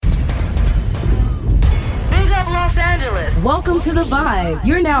Angeles. Welcome to the Vibe.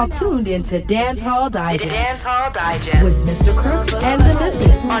 You're now tuned into Dance Hall Digest. Dance Hall Digest with Mr. Crooks and the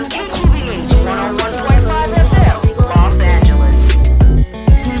Missus on KQBH 101.5 FM, Los Angeles.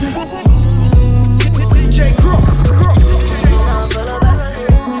 DJ Crooks.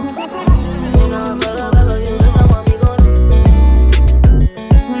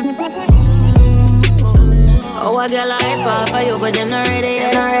 Oh, I got like hype for you, but them not ready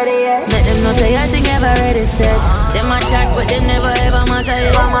yet. Make them know say I think ever ready set. Them a chat, but them never ever matter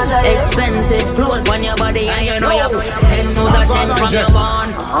yet. Expensive clothes on your body, and you know you're 10 out of 10 from your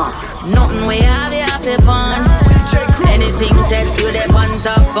bond. Nothing we have, you have to fun. Anything test you, they on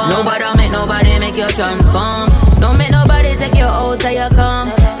top fun. Nobody make you transform. Don't make nobody take you out till you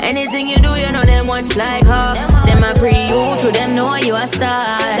come. Anything you do, you know them watch like her. Them a pre you, through them know you a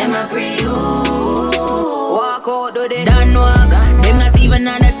star. Them a pre you. Walk out, do they done walk. Them not even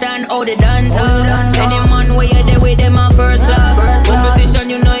understand how they done talk. Any man where you there with them a first class. Competition,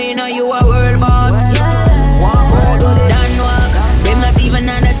 you know you a world boss. Walk out, do they done walk. Them not even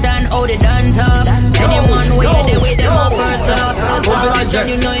understand how they done talk. Any man where you there with them a first class. Competition,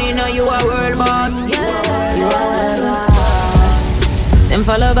 you know you a world boss. Them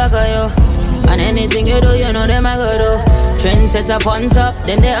follow back on you. And anything you do, you know them a go do. Trend sets up on top,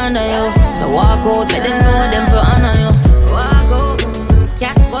 then they under you. So walk out, let them know them for honor you. Walk out,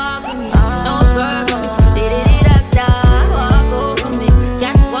 cat walk with me, no twerk for me. Di-di-di-da-da, walk out with me,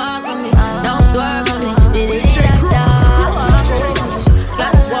 cat walk with me, no twerk for me. Di-di-di-da-da, walk out with me,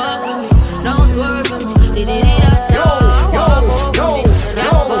 cat walk with me, no twerk for me. Di-di-di-da-da, walk out with me,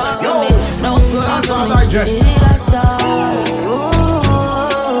 cat walk with me, no twerk for me. Di-di-di-da-da.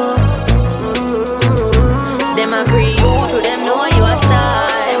 Them a pre you, through them know you a star.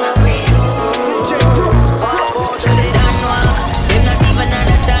 Them a pre you. They done walk. Them not even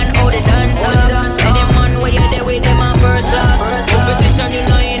understand how they done talk. Any man where you there with them a first class. Competition, you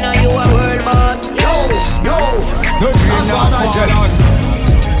know you a world boss. Yo, no green now fall on.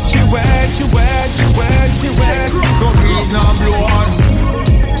 She wet. No breeze now blow on.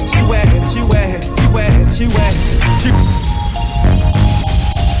 She wet.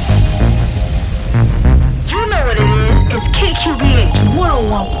 You know what it is. It's KQBH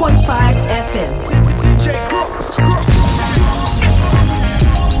 101.5 FM. DJ Crooks.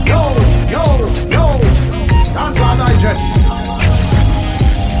 Yo. Dance Hall Digest.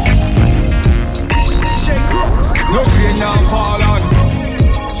 DJ Crooks. No green now fall on.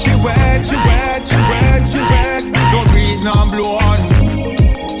 She wet. No breeze now blow on.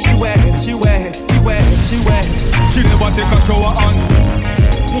 She wet. She never take a shower on.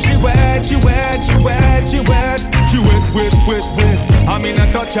 She wet. She wet. I'm in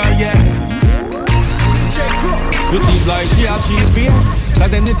a touch her, yeah. It seems like she have GPS.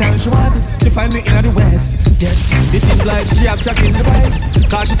 Cause anytime she want it, she find me in the west. Yes, it seems like she have tracking device.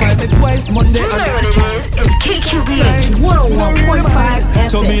 Cause she find me twice, Monday You know and what it is. It's KQBH 101.5 FM.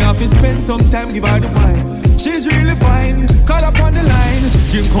 so me have to spend some time, give her the wine. She's really fine, call up on the line.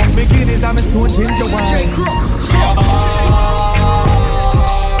 Drink come bikinis, I'm a stone ginger wine.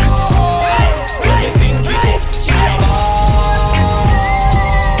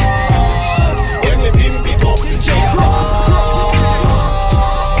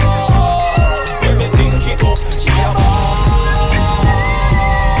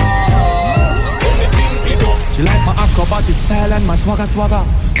 She like my acrobatic style and my swagger.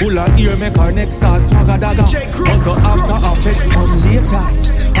 Pull her ear, make her neck start swagger dagger. But go after effects come later.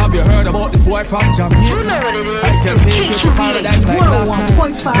 Have you heard about this boy from Jamaica? You know what it is. I can take you to paradise like last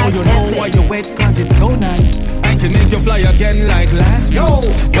night. Now you know why you wet, cause it's so nice. I can make you fly again like last week.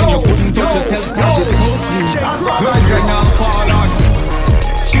 When you couldn't touch yourself cause it's so sweet. Girl, you now fall on.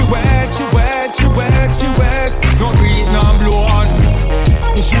 She wet. No breeze, now blow on.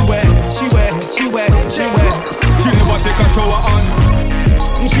 She wet. She never take a shower on.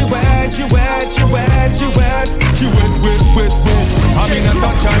 She wet. She wet. I'm in a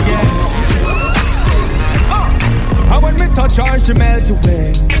touch her, yeah. And when me touch her, she melt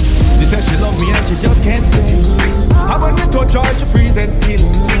away. She says she love me and she just can't stay. And when me touch her, she freeze and still.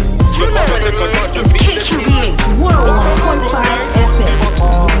 You know what it is. It's KQBH 101.5 FM.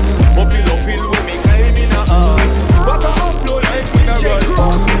 Uphill with me climbing a arm. But I have flow like when I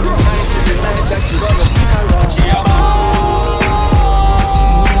run. That she run up.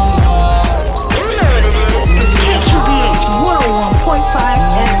 You know what it is. It's KQBH 101.5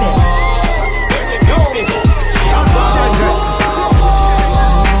 FM.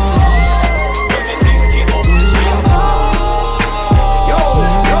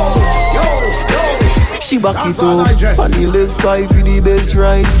 She back it up on the left side for the best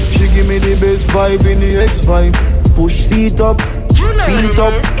ride. She give me the best vibe in the X5. Push seat up, feet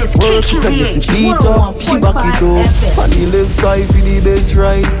up, work it and get it beat up. She back it up. On the left side for the best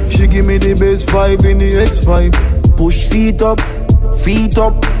ride. She give me the best 5 in the X5. Push seat up, feet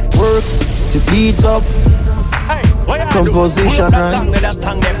up, work to beat up. Composition right.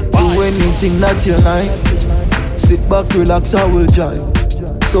 Do anything that you like. Sit back, relax, I will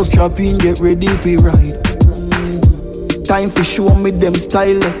jive. So strap in, get ready for ride. Time for show me them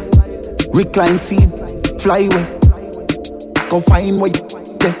style. Recline seat, fly away. Come find what you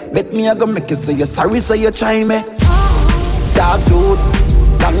bet me I gonna make you say you're sorry, so you try me. Dark dude,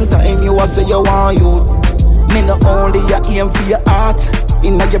 long time you a say you want you. Me not only you aim for your heart.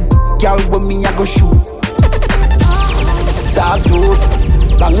 Inna your girl with me I go shoot. Dark dude,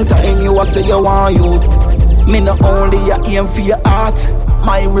 long time you a say you want you. Me not only you aim for your heart.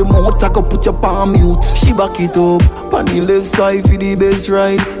 My remote I go put your palm mute. She back it up, on the left side for the best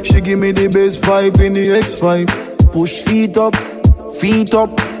ride. She give me the best 5 in the X5. Push seat up, feet up,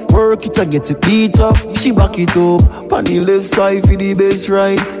 work it and get it beat up. She back it up, on the left side for the best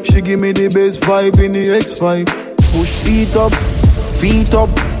ride. She give me the best 5 in the X5. Push seat up, feet up,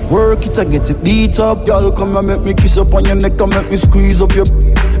 work it and get it beat up. Y'all come and make me kiss up on your neck and make me squeeze up your.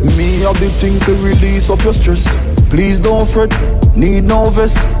 Me have the thing to release up your stress. Please don't fret, need no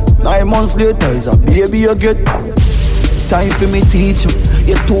vest. 9 months later is a baby you get. Time for me teach you.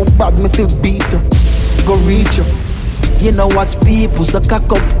 You're too bad, me feel beat you. Go reach you. You know what's people, so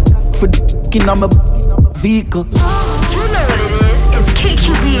cock up for the on my vehicle. You know what it is. It's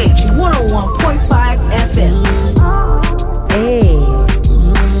KQBH 101.5 FM.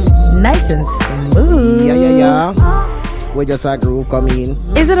 Hey. Nice and smooth. Yeah. We just a groove coming.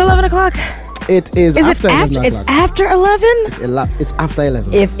 Is it 11 o'clock? It is after 11 o'clock. It's after 11? It's after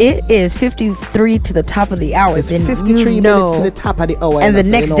 11. If it is 53 to the top of the hour, it's then 53 you minutes to the top of the hour. And the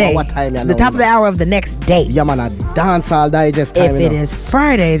next day, what time the top of the hour of the next day. Yeah, man, a dancehall digest time. If it is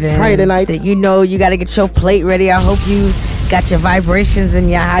Friday, then Friday night, then you know you got to get your plate ready. I hope you got your vibrations and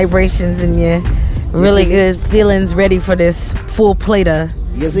your hybrations and your really good feelings ready for this full plate of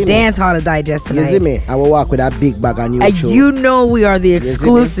dance hall to digest tonight. You see me? I will walk with a big bag of new show. You know we are the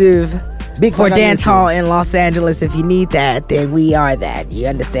exclusive big for dance hall in Los Angeles. If you need that, then we are that. You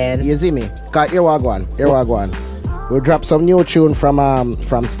understand? You see me? Cause here we go. We'll drop some new tune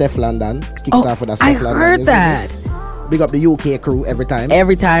from Steph London. Kick it off with a Steph I London. heard that. Big up the UK crew every time.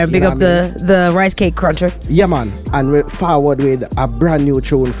 Big up the Rice Cake Cruncher. Yeah, man. And we forward with a brand new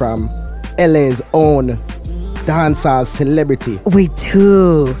tune from LA's own dancehall celebrity. We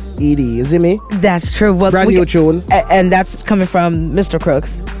do. Edie, you see me? That's true. Well, brand new tune. And that's coming from Mr.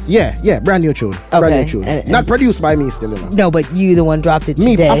 Crooks. Yeah, brand new tune. Okay. Brand new tune. And not produced by me still, you know. No, but you the one dropped it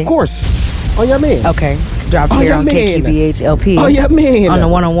today. Me, of course. Oh, yeah, man. Okay. Dropped here on KQBH LP. Oh, yeah, man. On the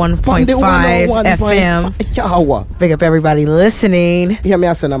 101.5 FM. Yow. Big up everybody listening. Yeah, me,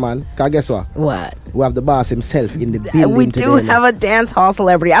 I say, man. Cause guess what? What? We have the boss himself in the building. We do have a dance hall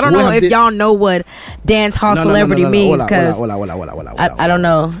celebrity. I don't know if y'all know what dance hall celebrity means. Hold on. I don't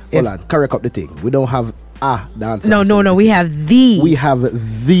know. Hold on. Correct up the thing. We don't have a dance hall. No. We have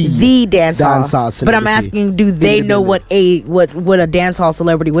the dance hall celebrity. But I'm asking, do they know what a dance hall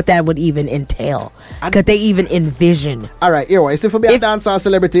celebrity, what that would even entail? Could they even envision? All right, here we if you be a dance hall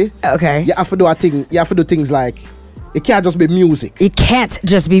celebrity, okay, you have to do a thing. You have to do things like it can't just be music. It can't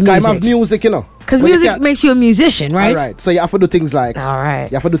just be music. Kind of music, you know. Because music makes you a musician, right? All right. So you have to do things like. All right.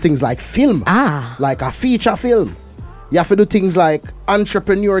 You have to do things like film. Like a feature film. You have to do things like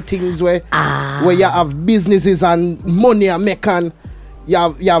entrepreneur things where you have businesses and money and make and you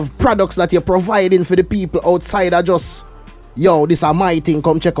have products that you're providing for the people outside are just, yo, this is my thing,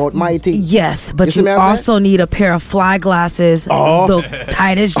 come check out my thing. Yes, but you also need a pair of fly glasses, the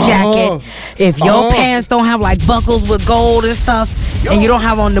tightest jacket. If your pants don't have like buckles with gold and stuff, and you don't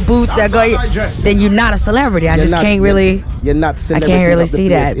have on the boots that go, then you're not a celebrity. You're not celebrity. I can't really see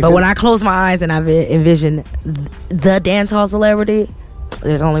that. But when I close my eyes and I envision the dance hall celebrity,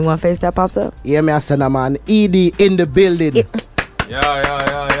 there's only one face that pops up. Yeah, me, I said, man, Edie in the building. Yeah. You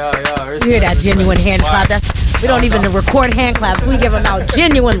hear that genuine hand clap? We don't even record hand claps. We give them out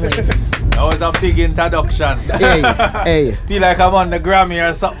genuinely. That was a big introduction. Hey. Feel like I'm on the Grammy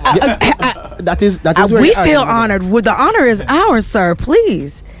or something. That is we feel honored. The honor is ours, sir.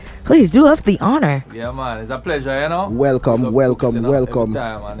 Please do us the honor. Yeah, man. It's a pleasure, you know. Welcome. Every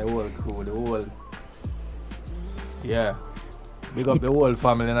time, man. The whole crew, Yeah. Big up the whole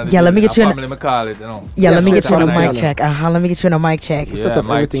family. Let me get you family, call it, you know. Let me get you on a mic check. Let me get you on a mic check. Set up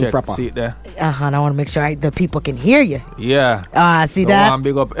everything proper. See it there. I want to make sure the people can hear you. Yeah. See that? I want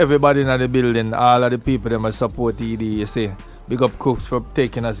big up everybody in the building. All of the people that must support ED, you see. Big up Crooks for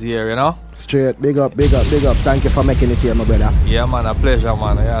taking us here, you know. Straight, big up. Thank you for making it here, my brother. Yeah, man, a pleasure,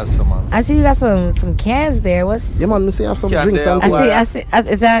 man. Yes, man. I see you got some cans there. What's? Yeah, man, me see you have some Can drinks they and have I see.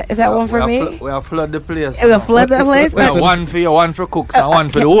 Is that one for me? We have flood the place. We have flood the place. We have one for you, one for cooks, and one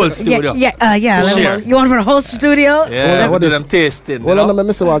for the whole studio. Yeah. Share. You want for the whole studio? Yeah, What we do is- them tasting. Well, let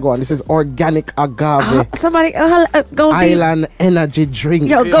me see what I go on. This is organic agave Somebody go. island energy drink.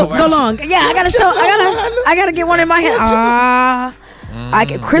 Yo, go long. Yeah, I gotta show. I gotta get one in my hand. I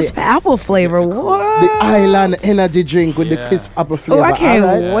get crisp apple flavor. What? The island energy drink with the Yeah. crisp apple flavor. Oh, I can't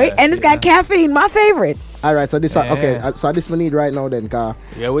Alright. wait. And it's got caffeine, my favorite. All right, so this Yeah. okay. So this we need right now then, car.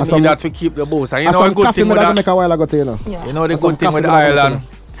 Yeah, we Some- need that to keep the boost. And you know some a good coffee thing me with that that. make a while ago to you know. You know the Some good thing with coffee me that Ireland. make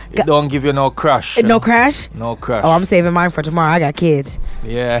It don't give you no crash. you No know. crash. No crash. Oh, I'm saving mine for tomorrow. I got kids.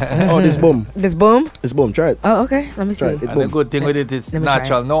 Yeah. Oh, this boom. This boom. This boom. Try it. Oh, okay. Let me see. Try it. And the Boom. good thing with it is Let me try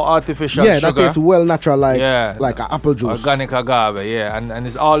natural, it. no artificial Yeah, that sugar. tastes well natural, like Yeah. like an apple juice. Organic agave, yeah, and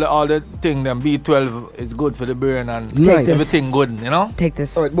it's all the thing. Them B12 is good for the brain and Nice. everything good, you know. Take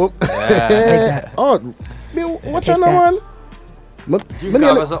this. All right, boom. Yeah. Oh, what you Take know, that. man? Drink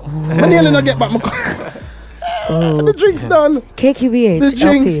cover something. I nearly not get back my. The drink's done. KQBH. The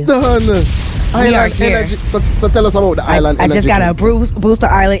drink's LP. done. We are Island here. energy. So tell us about the island I energy. just got a drink. boost of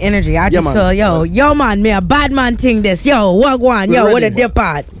island energy. I just man. feel yo man, me a bad man thing this. Yo, what one? We Yo, ready, what a man. dip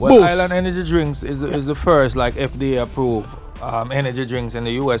pot. Well, Boost. Island Energy Drinks is the first like FDA approved energy drinks in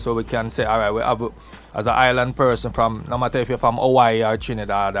the US, so we can say, all right, we have as an island person from no matter if you're from Hawaii or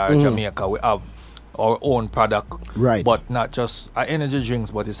Trinidad or Jamaica, we have our own product, Right. But not just energy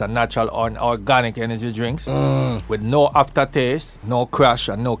drinks, but it's a natural or organic energy drinks with no aftertaste, no crash,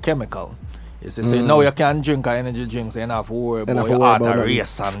 and no chemical. It's to say now you can drink an energy drinks and have to worry And about have to your worry heart about and them.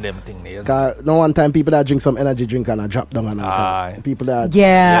 race and them things. Cause no one time people that drink some energy drink and I drop down and all Aye. that. People that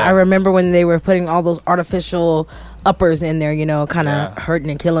Yeah, Yeah. I remember when they were putting all those artificial uppers in there, kind of Yeah. hurting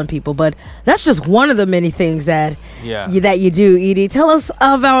and killing people. But that's just one of the many things that Yeah. that you do, Edie. Tell us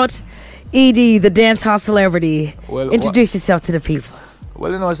about Edie, the dance hall celebrity. Well, Introduce yourself to the people.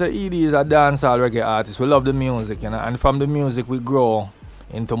 Well, so Edie is a dancehall reggae artist. We love the music, and from the music we grow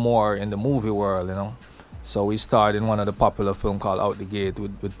into more in the movie world, So we starred in one of the popular film called Out the Gate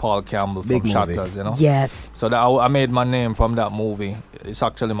with Paul Campbell Big from movie. Shatters, Yes. So that I made my name from that movie. It's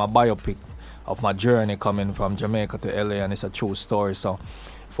actually my biopic of my journey coming from Jamaica to LA, and it's a true story. So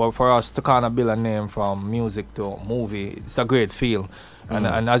for us to kind of build a name from music to movie, it's a great feel.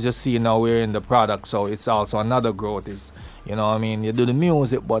 And as you see now, we're in the product, so it's also another growth. Is you do the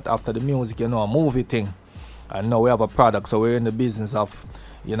music, but after the music, a movie thing. And now we have a product, so we're in the business of,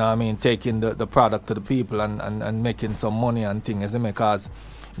 taking the product to the people and making some money and things. Because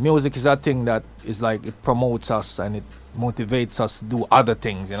music is a thing that is like it promotes us and it motivates us to do other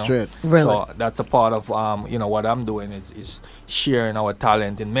things. Straight. Really? So that's a part of what I'm doing is sharing our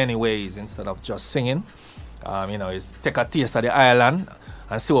talent in many ways instead of just singing. Is take a taste of the island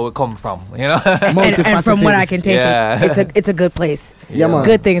and see where we come from. And from what I can taste, Yeah. it's a good place. Yeah, man.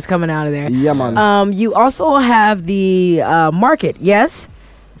 Good things coming out of there. Yeah, man. You also have the market, yes?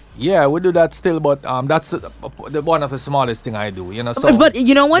 Yeah, we do that still, but that's the one of the smallest thing I do. So, But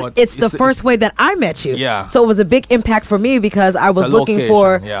you know what? but It's the first way that I met you. Yeah. So it was a big impact for me because I was a looking location,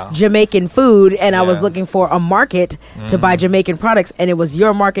 for yeah. Jamaican food and I was Yeah. looking for a market to buy Jamaican products, and it was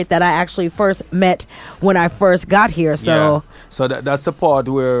your market that I actually first met when I first got here. So yeah. So that's the part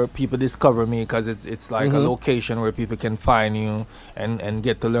where people discover me, because it's like a location where people can find you and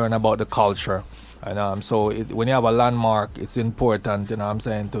get to learn about the culture. And so when you have a landmark, it's important,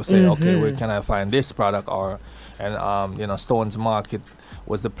 to say, okay, where can I find this product? Stones Market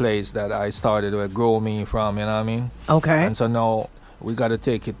was the place that I started where Grow Me from, okay. And so now we got to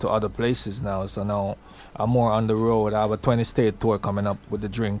take it to other places now. So now I'm more on the road. I have a 20-state tour coming up with the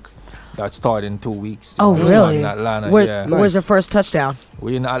drink that started in 2 weeks. Oh, We're really? starting in Atlanta, yeah. Where's your first touchdown?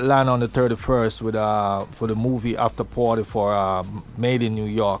 We're in Atlanta on the 31st with for the movie After Party for Made in New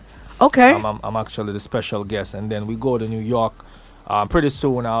York. Okay. I'm actually the special guest, and then we go to New York pretty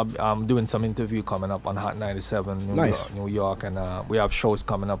soon. I'm doing some interview coming up on Hot 97 New York, and we have shows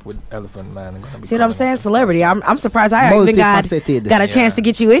coming up with Elephant Man. Gonna be See what I'm coming saying? up and Celebrity. stuff. I'm surprised I even got a chance to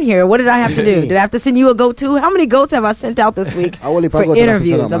get you in here. What did I have to do? Did I have to send you a goat too? How many goats have I sent out this week for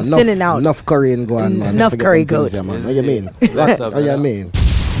interviews? I'm sending out enough curry and go on, man. Enough Forget curry them things, goat. yeah, man. What you mean? Lots of What you them. mean?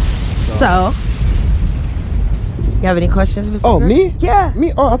 So, you have any questions, Mr. Oh, Chris? me? Yeah.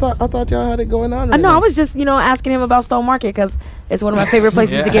 Me? Oh, I thought y'all had it going on. I know. I was just, asking him about Stone Market because it's one of my favorite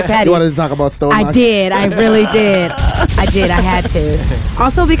places to get patties. You wanted to talk about Stone I Market? did. I really did. I had to.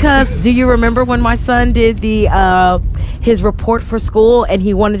 Also, because do you remember when my son did his report for school and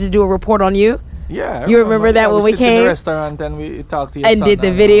he wanted to do a report on you? Yeah. I You remember that when we sit in came? the restaurant and we talked to your And son did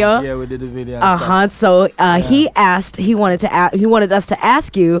the video? Yeah, we did the video. And stuff. So he wanted us to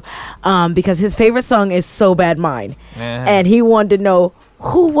ask you, because his favorite song is "So Bad Mine," and he wanted to know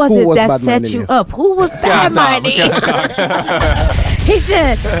who was that bad set minding you you? up. Who was bad minding? He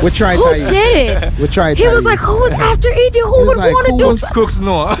said, We tried "Who to you. did it?" We tried He to was you. like, "Who was after EJ? Who would like, want to who do?" was- Cooks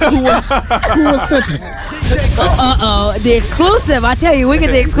no. Who was set? The exclusive. I tell you, we get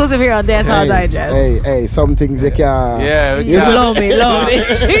the exclusive here on Dance Hall Digest. Hey, some things you can. Yeah, we It's can. low me.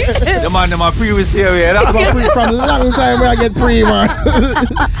 The man, them are previous here, yeah. From long time when I get pre, man.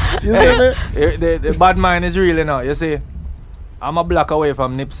 You see me? The bad mind is really now. You see, I'm a block away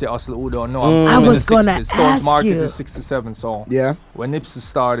from Nipsey Hussle, who don't know. I I'm was from the gonna 60s. Stones ask Market you. is 67, so Yeah. when Nipsey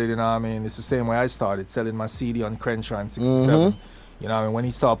started, you know what I mean, it's the same way I started, selling my CD on Crenshaw in 67. You know what I mean, when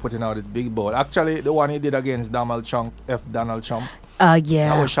he started putting out the big board. Actually, the one he did against Donald Trump, Donald Trump, that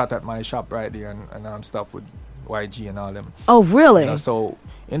Yeah. was shot at my shop right there and stuff with YG and all them. Oh, really? You know, so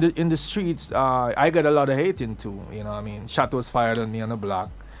in the streets, I get a lot of hating too. You know what I mean? Shot was fired on me on the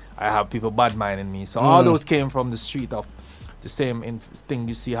block. I have people bad minding me. So all those came from the street of the same thing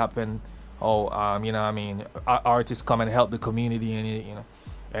you see happen. Oh, you know what I mean? Artists come and help the community, and you know,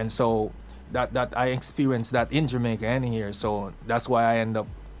 and so that I experienced that in Jamaica and here. So that's why I end up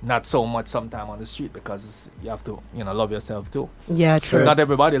not so much sometime on the street, because you have to, you know, love yourself too. Yeah, true. Not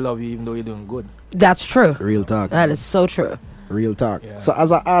everybody love you even though you're doing good. That's true. Real talk. That is so true. Real talk. Yeah. So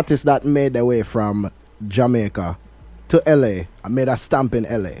as an artist that made their way from Jamaica to LA and made a stamp in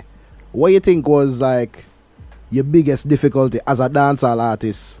LA, what you think was like your biggest difficulty as a dancehall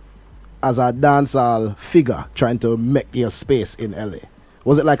artist, as a dancehall figure trying to make your space in LA?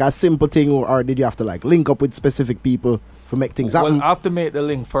 Was it like a simple thing, or did you have to like link up with specific people to make things happen? Well, I have to make the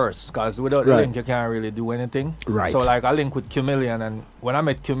link first, because without the Right. link you can't really do anything. Right. So like I link with Chameleon, and when I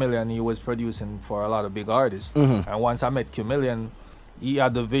met Chameleon, he was producing for a lot of big artists. And once I met Chameleon, he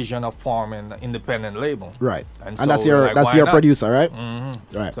had the vision of forming an independent label. Right. And And that's so, your like, that's why your not? producer, right?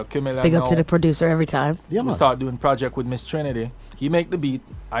 Mm-hmm. Right. So Chameleon Big up to now, the producer every time. Yeah, we man. start doing project with Miss Trinity. He make the beat,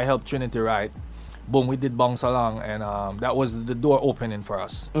 I help Trinity write. Boom, we did Bounce Along, and that was the door opening for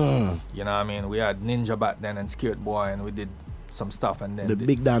us. You know what I mean? We had Ninja back then and Scared Boy, and we did some stuff, and then The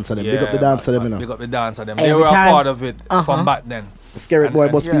big dancer them. yeah, Big up the dancer them, you know. Big up the dancer them. Every They were time. a part of it from back then. Scary And- boy,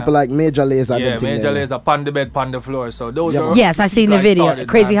 and but yeah. people like Major Lazer. Yeah, them thing Major there. Lazer, upon the bed, upon the floor. So those Yeah, are man. Yes, I seen people the video. started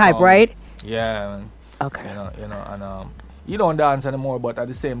Crazy Hype, dancehall. right? Yeah, man. Okay. You know, and you don't dance anymore, but at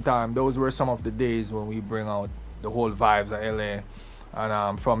the same time, those were some of the days when we bring out the whole vibes of LA.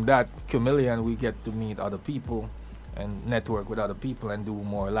 And from that Chameleon, we get to meet other people and network with other people and do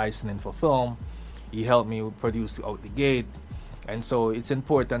more licensing for film. He helped me produce Out the Gate. And so it's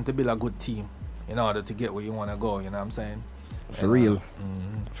important to build a good team in order to get where you want to go, you know what I'm saying? For real.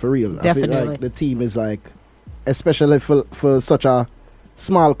 For real. I Definitely. feel like the team is like, especially for such a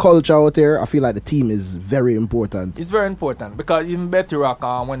small culture out there, I feel like the team is very important. It's very important, because even Betty Rock,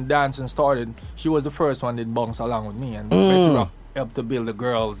 when dancing started, she was the first one that bounced along with me, and Betty Rock helped to build the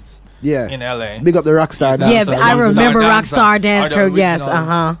girls Yeah. in LA. Big up the Rockstar Yes, Yeah, dancer. but I Rockstar remember Dancer Rockstar Dance are the Crew. Yes,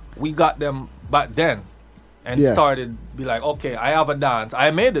 original. We got them back then, and Yeah. started be like, okay, I have a dance.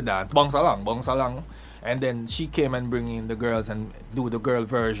 I made the dance, bounce along. And then she came and bring in the girls and do the girl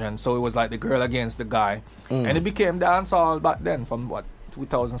version. So it was like the girl against the guy. And it became dancehall back then from what,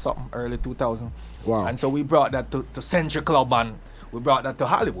 2000 something, early 2000. Wow. And so we brought that to Century Club, and we brought that to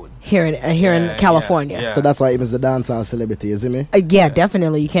Hollywood. here in Yeah, California. yeah. So that's why he is the dancehall celebrity, isn't he? Yeah,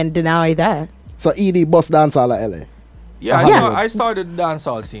 definitely. You can't deny that. So ED boss dancehall at LA. Yeah, Uh-huh. I started the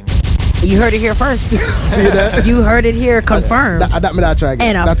dancehall scene. You heard it here first. See that? You heard it here confirmed. That me that try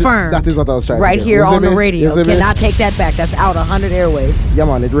again. And That is- affirmed. that is what I was trying to right do. here You see on the me? radio. You see me? Cannot take that back. That's out 100 airwaves. Yeah,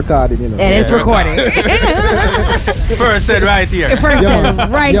 man, it recorded, you know. And it's recording. First said right here.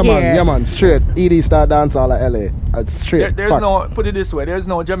 Person right yeah, here. man, yeah, man, straight. ED start dancehall at LA. Straight. There's Facts. no, put it this way, there's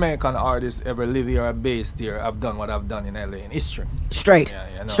no Jamaican artist ever live here or based here. I've done what I've done in LA in history. Straight. Yeah,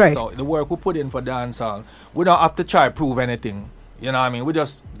 you know. Straight. So the work we put in for dancehall, we don't have to try to prove anything. You know what I mean? We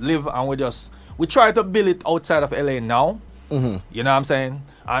just live and we try to build it outside of LA now. Mm-hmm. You know what I'm saying?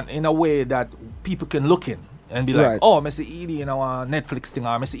 And in a way that people can look in and be like, Right. oh, Mr. Edie, you know, Netflix thing,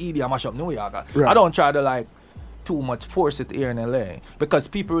 or Mr. Edie, I mash up New York. Right. I don't try to like too much force it here in LA, because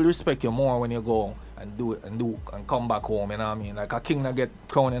people will respect you more when you go and do it and come back home, you know what I mean? Like a king that get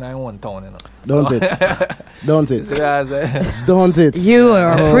crowned in our own town, you know. Don't it? Don't See it? what I'm saying? Don't it? You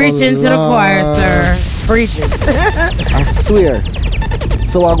are Oh, preaching to the choir, Lord. sir. Preaching. I swear.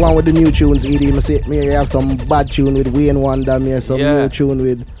 So I go on with the new tunes, ED. Me have some bad tune with Wayne Wonder, me have some Yeah. new tune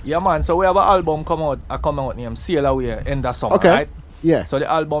with. Yeah, man. So we have an album come out named Sail Away end of summer, Okay. right? Yeah. So the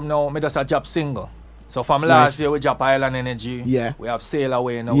album now, me just a drop single. So from last year we drop Island Energy. Yeah. We have Sail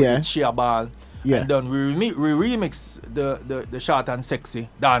Away now. Yeah. We did Shea Ball. Yeah. And then we remix the Short and Sexy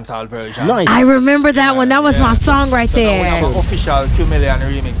dancehall version. Nice. I remember that one. That was my song right So now we have there. an official Chameleon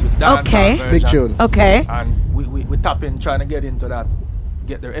remix with dancehall Okay. version. Big tune. Okay. And we tap in, trying to get into that,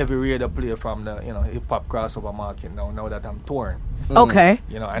 get the every radio play from the hip hop crossover market now that I'm touring. Okay.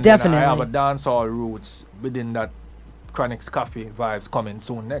 And Definitely. then I have a dancehall roots within that Chronix Coffee vibes coming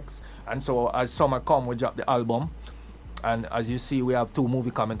soon next. And so as summer come, we drop the album. And as you see, we have 2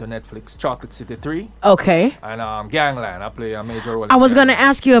 movies coming to Netflix, Chocolate City 3 Okay. and Gangland. I play a major role. I was going gonna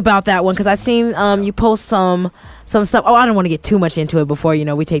ask you about that one because I seen you post some stuff. Oh, I don't want to get too much into it before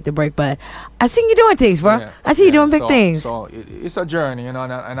we take the break, but I seen you doing things, bro. I see you doing big things. So it's a journey, and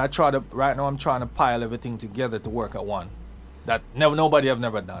I try to. Right now, I'm trying to pile everything together to work at one that nobody have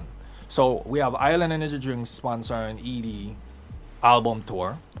never done. So we have Island Energy Drinks sponsoring ED album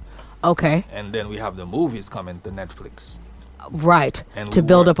tour. Okay. And then we have the movies coming to Netflix. Right. And To we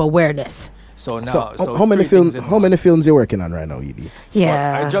build work. up awareness. So now, So how many films? How many films you working on right now, Edie?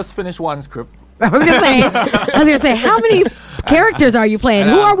 Yeah. I just finished one script. I was gonna say, how many characters are you playing?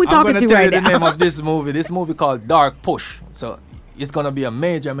 Who are we talking to right I'm gonna tell you the name now? of this movie. This movie called Dark Push. So it's gonna be a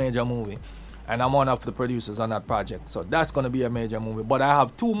major movie, and I'm one of the producers on that project. So that's gonna be a major movie. But I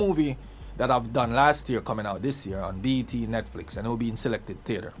have 2 movies that I've done last year coming out this year on BET, Netflix, and it will be in selected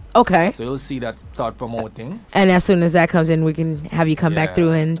theater. Okay. So you'll see that start promoting. And as soon as that comes in, we can have you come back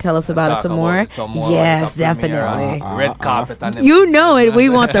through and tell us about it some more. Yes, definitely. Red carpet. And You know it. We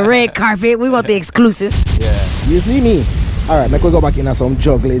want the red carpet. We want the exclusive. Yeah. You see me? All right, make we go back in some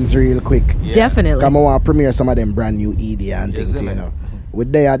jugglings real quick. Yeah. Definitely. Come on, I want to premiere some of them brand new ED and things, Yes, you know.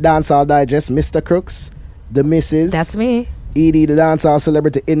 With their Dancehall Digest, Mr. Crooks, the Missus. That's me. ED, the dancehall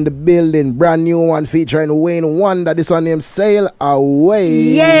celebrity in the building. Brand new one featuring Wayne Wonder. This one named Sail Away.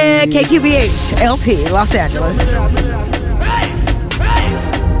 Yeah, KQBH, LP, Los Angeles.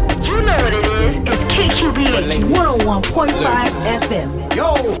 You know what it is. It's KQBH 101.5 FM.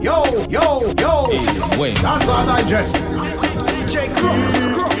 Yo. Dancehall Digest. DJ Crooks.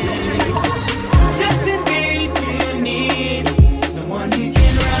 Just in case you need someone you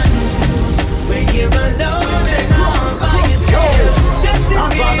can run to when you're alone and all by yourself. Just in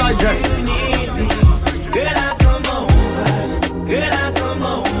case you need me, girl, I come over. Girl, I come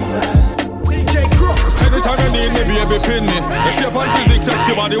over. DJ Crooks. Anytime you need me, baby, pin me. The shape and physics,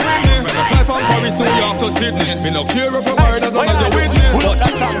 sexy body with me. When I fly from Paris, New York to Sydney, me no care if I'm married as long as you're with me. Pull up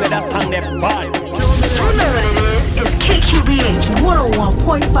that song, that vibe. You know what it is. It's KQBH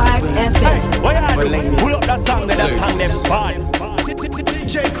 101.5 FM. Why are you? Pull up that song, that vibe.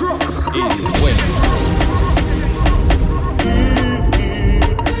 DJ Crooks.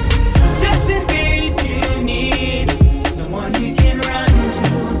 Just in case you need someone you can run to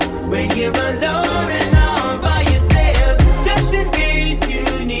when you're alone and all by yourself. Just in case you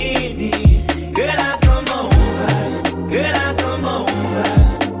need me, girl, I come over. Girl, I come over.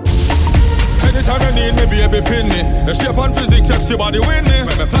 Anytime you need me, baby, pin me. The shape and physics, sexy body with me.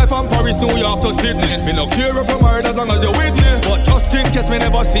 When me fly from Paris, New York to Sydney, me no care if I'm married as long as you're with me. But just in case me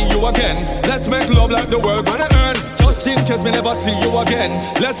never see you again, let's make love like the world gonna end. Just in case me never see you again,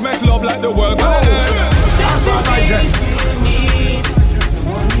 let's make love like the world gonna end. Just in case you need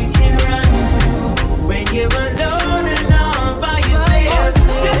someone you can run to when you're alone and all by yourself.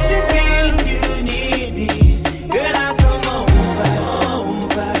 Just in case you need me, girl, I come over.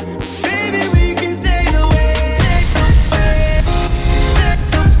 Baby, we can sail away.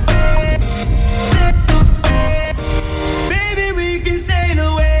 Baby, we can sail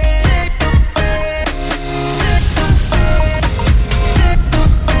away.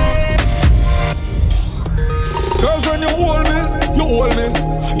 Girls, when you hold me.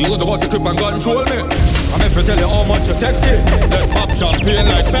 You was supposed to keep and control me. I'm if to tell you how much you're sexy. Let's pop champagne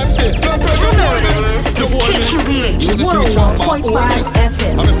like Pepsi. Girlfriend, you hold me. You was a sweet charm, hold me.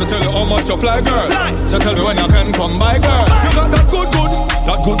 I'm if to tell you how much you fly, girl. So tell me when I can come by, girl. You got that good.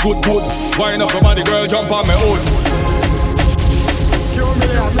 Wind up your body, girl, jump on me own.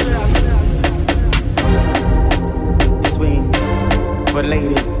 Swing for the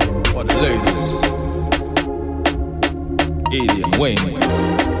ladies. For the ladies. Edie and Wayne.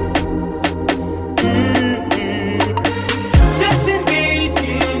 Just in case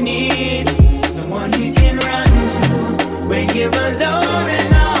you need someone you can run to when you're alone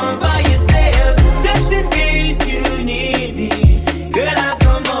and all by yourself. Just in case you need me, girl, I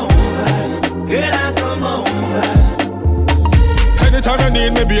come over. Girl, I come over. Anytime you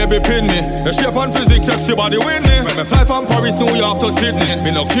need me, me baby pin me. The shape and physics, sexy body win me. When me fly from Paris, New York to Sydney, me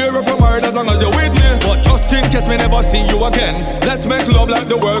no care if I'm married as long as you're with me. But just in case me never see you again, let's make love like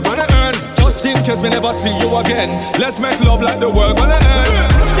the world gonna end. Just in case me never see you again, let's make love like the world gonna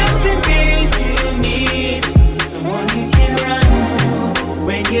end. Just in case you need someone you can run to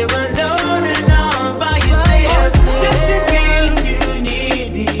when you're alone and all by yourself. Just in case you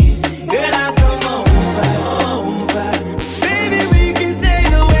need me, girl, I'll come over. Baby, we can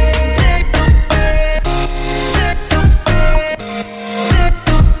sail away. Take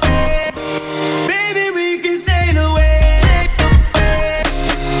Baby, we can sail away.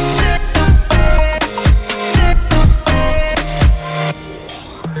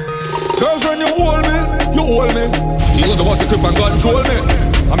 Girls, when you hold me, you hold me. You was about to grip and control me.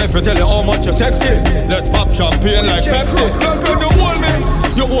 I'm if you tell you how much you're sexy. Let's pop champagne like Pepsi. Girls, when you hold me,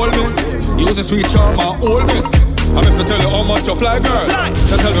 you hold me. You was a sweet charm and hold me. I'm if you tell you how much you fly, girl.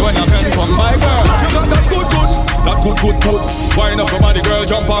 Just tell me when you can come, my girl. You got that good. That good. Wind up your body, girl,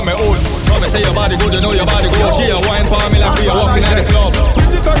 jump on me own. Come and say your body good, you know your body good. She a wine for me like we are walking at the club.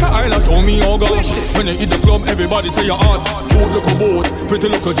 Pretty like an island, show me oh gosh. When you hit the club, everybody say you're hot. Cute little boat, pretty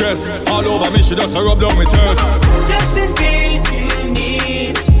little dress. All over me, she just a rub down my chest. Just in case you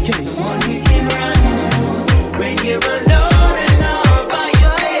need someone you can run to when you're alone and all by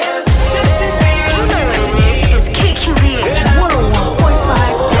yourself. Just in case you need. It's KQBH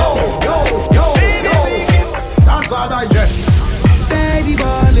 101.5 FM. That's our digest. Steady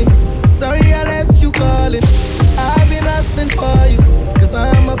ballin', sorry I left you calling. I've been asking for you, cause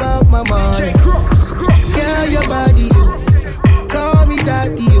I'm about my money. DJ Crooks. Girl, your body, you call me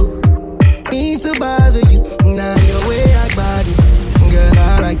daddy, you mean to bother you. Now your way I body, girl,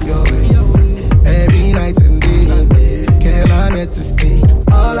 I like your way. Every night and day, girl, I'm here to stay.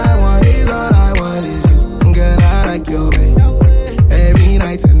 All I want is you. Girl, I like your way. Every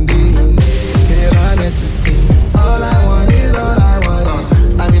night and day, girl, I'm here to stay. All I want is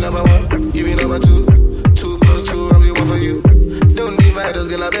I'm in number one, you in number two. 2 plus 2, I'm the one for you. Don't divide us,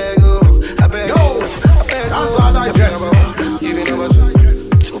 girl, I beg you. I beg you. That's our digest. You in number 2.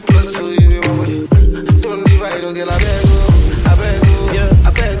 2 plus 2, you in one for you. Don't divide us, girl, I beg you.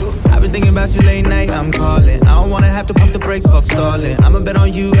 I beg you. I've been thinking about you late night, I'm calling. I don't wanna have to pump the brakes, fuck stalling. I'ma bet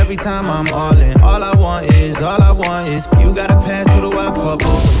on you every time I'm all in. All I want is you gotta pass through the Wi-Fi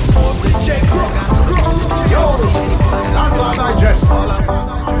bubble. This J Crooks. Yo, that's our digest.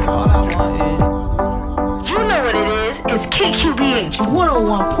 You know what it is. It's KQBH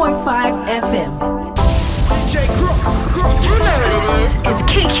 101.5 FM. DJ Crooks. You know what it is. It's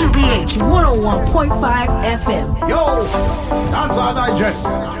KQBH 101.5 FM. Yo, that's our digest.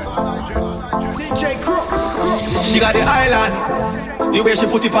 DJ Crooks. She got the island, the way she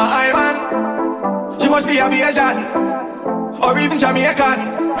put it on Iron. She must be a Asian, or even Jamaican.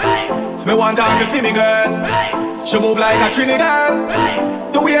 Me want her to feel me, girl. She move like a Trinidad.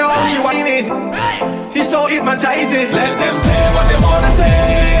 The way how she whining, it's so hypnotizing. Let them say what they wanna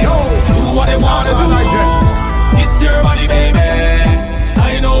say. Yo, do what they wanna do. It's your body, baby.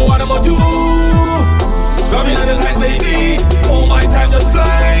 I know what I'ma do. Rubbing on the lights, baby. Oh, my time just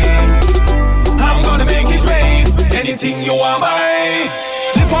fly. I'm gonna make it rain. Anything you want, buy.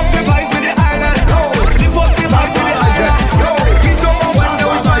 Lift up the vibes with the island. Lift up the vibes with the island. It's number one,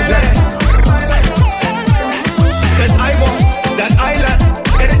 now it's island. Cause I want that island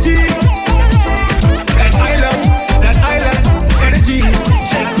energy. And I love that island energy.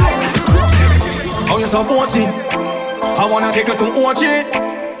 Oh, you're so bossy. I wanna take her to Ochi.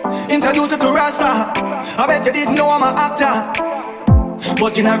 Introduce her to Rasta. I bet you didn't know I'm an actor.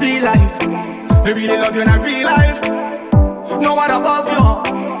 But in a real life, I really love you in a real life. No one above you,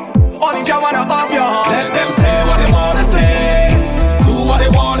 only Jah one above you. Let them say what they wanna say, do what they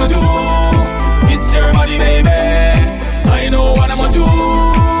wanna do. It's your body, baby. I know what I'ma do.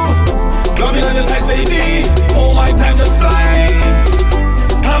 Love me on the nights, baby. Oh, my time just fly.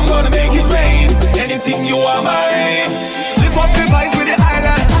 I'm gonna make it rain. Anything you want, mine. Lift up the vibes with the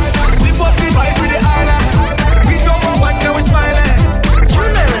island. Lift up the vibes with the island. We number one, now we're smiling. You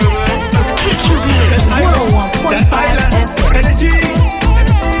know what it is. It's KQBH 101.5 FM. Energy.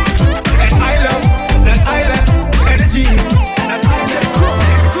 And I love that island energy.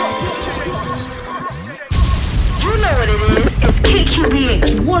 You know what it is. It's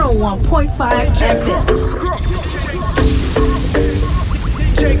KQBH 101.5 FM.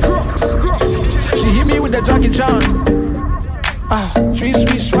 DJ Crooks. She hit me with the Jackie Chan. Sweet,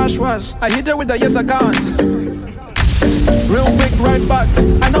 sweet, swash, swash. I hit her with the yes, I can. Real quick, right back.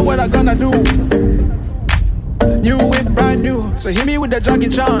 I know what I'm gonna do. New whip, brand new. So hit me with the Jackie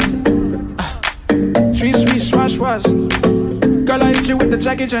Chan. Sweet, sweet, swash, swash. Girl, I hit you with the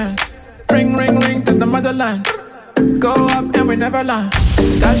Jackie Chan. Ring, ring, ring to the motherland. Go up and we never land.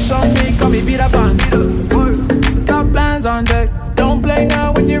 Dash on me, call me Peter Pan. Got plans on deck. Don't play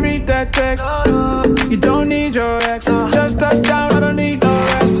now when you read that text. You don't need your ex. Just touch down, I don't need no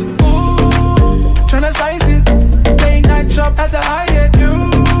rest. Ooh, tryna slice it. Late night shop at the Hyatt. You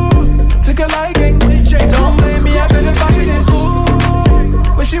took a liking. Don't blame me, I couldn't find it.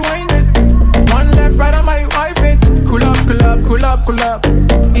 Ooh, but she wind it. One left, right, I might wipe it. Cool up, cool up, cool up, cool up.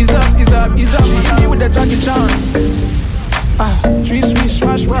 Ease up, ease up, ease up. She hit me with the Jackie Chan. Tree sweet,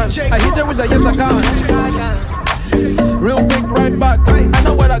 swash, wash. I hit her with the yes, I can. Real quick, right back. I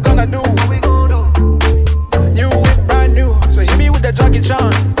know what I'm gonna do. New whip, brand new. So hit me with the Jackie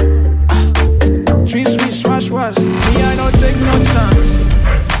Chan. Tree sweet, swash, wash. Me, I don't take no chance.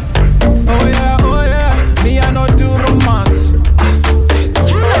 Oh yeah, oh yeah. Me, I don't do romance.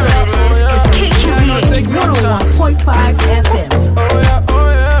 Take 101.5 FM. Oh yeah, oh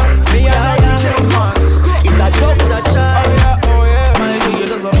yeah. Me and I DJ Mans. It's a joke, it's a child. Oh yeah, oh yeah. My nigga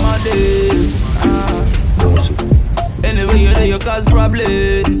does on my day. Anyway, you're there, you cause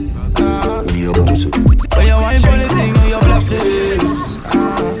problem. When you wine for the thing, when you black them.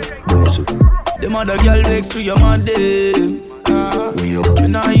 The mother girl next to your mother. You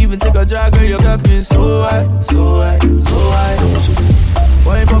not even take a drag, girl, you got me so high, so high, so high.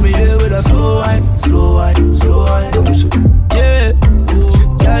 Wine for me here with a slow wine, slow wine, slow wine. Yeah,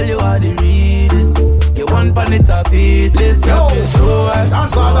 girl, you are the realest. You want pan it up, it. Let's go. So high,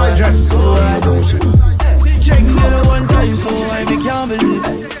 that's all I just so high. DJ Crook. One time so high, me can't believe.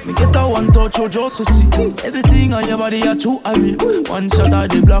 Me get a one touch, you just to see. Everything on your body, are true, I mean. One shot at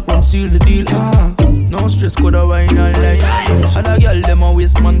the block, one seal the deal. No stress, coulda wine all night. Other girl, them a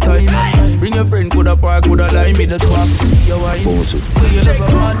waste man time. Bring your friend, coulda park, coulda lie. Me the swap, see your wine. You just a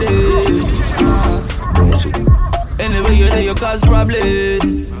man day. Anyway, you there, you cause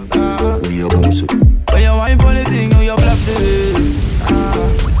problem. When you wine for the thing, you black day.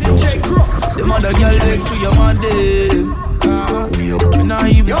 DJ Crocs. The mother girl next to your mother. You not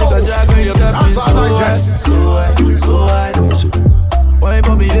even take a drag, girl, you got me so high, so high, so high. Why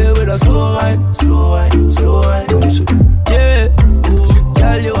pop me here with a slow wine, slow wine, slow wine. Yeah,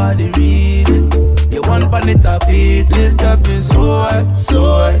 girl, you are the realest. You want pan it up, it. Let's got me so high, so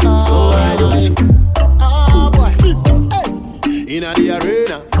high, so high. boy. In the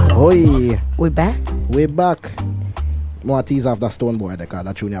arena. Oi. We back? We back. More tease off the Stone Boy,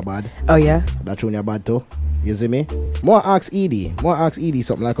 that tune you bad. Oh yeah? That tune you bad too. You see me? More ask Edie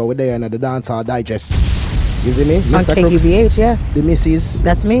something like over there in the Dancehall Digest. You see me? On KQBH, yeah. The missus.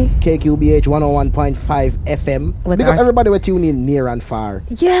 That's me. KQBH 101.5 FM. Big up everybody we're tuning in near and far.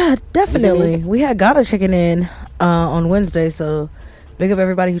 Yeah, definitely. We had Ghana checking in on Wednesday, so big up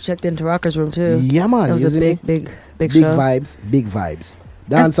everybody who checked into Rocker's Room too. Yeah, man. It was a big show. Big vibes.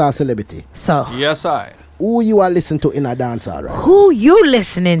 Dancehall celebrity. So. Yes, I. Who you are listening to in a dancehall, right? Who you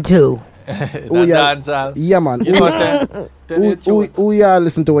listening to? Dancehall. Yeah, man. You Who you are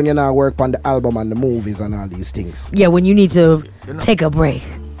listening to when you now work on the album and the movies and all these things? Yeah, when you need to take a break.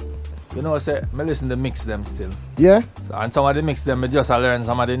 You know, I listen to mix them still. Yeah? So, and some of the mix them, I just learn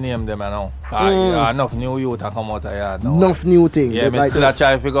some of the name them, you know. Enough new youth to come out of here. Enough new things. Yeah, I still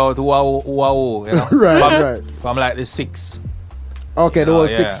try to figure out who, you know. right. From like the 6. Okay, the whole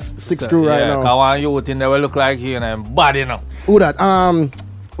six crew right now. I want youth in there will look like you and bad, you know. Who that?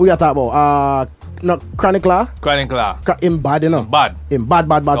 Who you talk about? Not Chronicler? Chronicler. Him bad, you know. Bad. Him bad.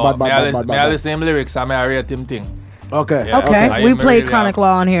 I listen to him lyrics and I rate him thing. Okay. Yeah, okay. We played Chronicler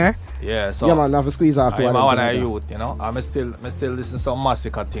on here. Yeah, so yeah, man, I have to squeeze off to one of the youth, you know. I'm still listen to some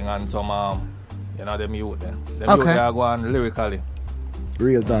Massacre thing and some you know, them youth then. Them youth they are going lyrically.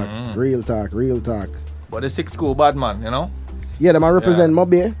 Real talk. But the 6 school bad man, you know. Yeah, them I represent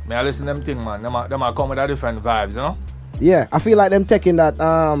Mobile. Me I listen to them thing, man. Them I come with a different vibes, you know. Yeah, I feel like them taking that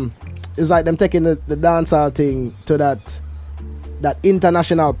it's like them taking the dancehall thing to that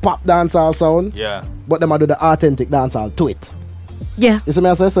international pop dancehall sound. Yeah. But them I do the authentic dancehall to it. Yeah. You see me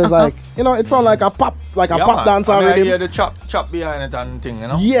I say? So it's like, you know, it sounds like a pop dancehall rhythm. Yeah, the chop behind it and thing, you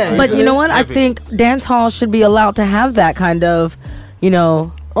know. Yeah. But you know what? I think dancehall should be allowed to have that kind of, you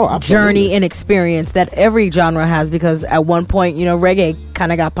know, journey and experience that every genre has, because at one point, you know, reggae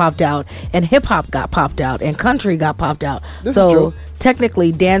kind of got popped out and hip hop got popped out and country got popped out. So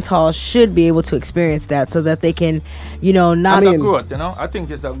technically dance hall should be able to experience that so that they can, you know, not... It's a growth, you know. I think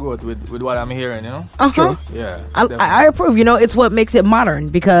it's a growth with what I'm hearing, you know. True. Yeah. I approve. You know, it's what makes it modern,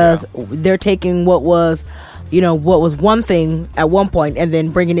 because they're taking what was, you know, what was one thing at one point and then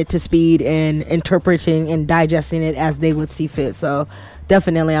bringing it to speed and interpreting and digesting it as they would see fit. So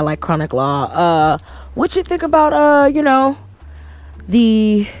definitely I like Chronic Law. What you think about, you know,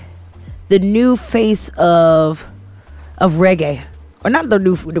 the new face of reggae, or not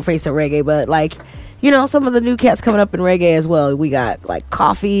the face of reggae, but like, you know, some of the new cats coming up in reggae as well. We got like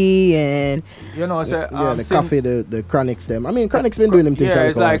Coffee and the Coffee, the Chronics them. I mean, Chronics been doing them things. Yeah,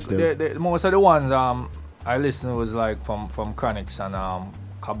 it's like the most of the ones I listened was like from Chronics and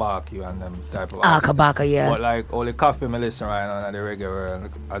Kabaki and them type of artists. Kabaka, yeah. But like only Coffee me listen right now in the reggae world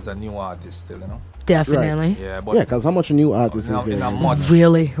as a new artist still, you know. Definitely. Right. Yeah, but because how much new artists is there? Not much.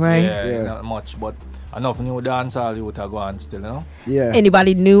 Really, right? Yeah, not much, but enough new dancehall youth are going still, you know. Yeah.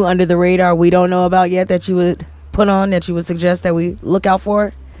 Anybody new under the radar we don't know about yet that you would put on, that you would suggest that we look out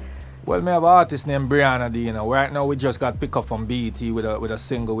for? Well, me have an artist named Brianna D. You know, right now we just got picked up from BET with a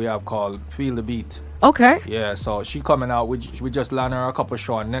single we have called "Feel the Beat." Okay. Yeah, so she coming out. We just landed her a couple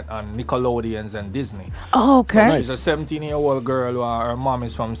shows on Nickelodeons and Disney. Oh, okay. So she's a 17-year-old girl who her mom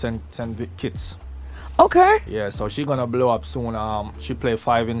is from St. Kitts. Okay. Yeah, so she gonna blow up soon. She play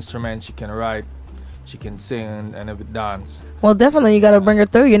 5 instruments. She can write. She can sing and dance. Well, definitely, you got to bring her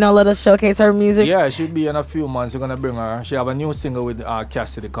through. You know, let us showcase her music. Yeah, she'll be in a few months. We're going to bring her. She have a new single with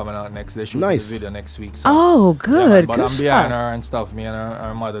Cassidy coming out next. They shoot the video next week. So. Oh, good. Yeah, but good I'm behind her and stuff. Me and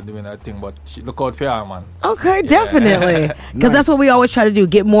her mother doing her thing. But look out for her, man. Okay, definitely. Because that's what we always try to do.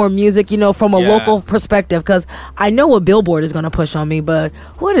 Get more music, you know, from a local perspective. Because I know what Billboard is going to push on me. But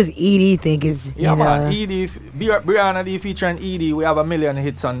what does Edie think is, yeah, man. Edie, Brianna D featuring Edie. We have 1 million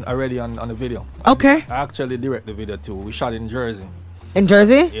hits already on the video. Okay. I actually direct the video too. We shot in Jersey. In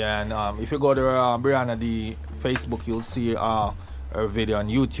Jersey? Yeah, and if you go to Brianna D Facebook, you'll see her video on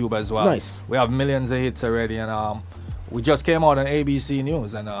YouTube as well. Nice. We have millions of hits already, and we just came out on ABC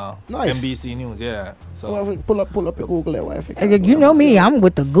News and NBC News. Yeah. So well, pull up your Google there. You know me, I'm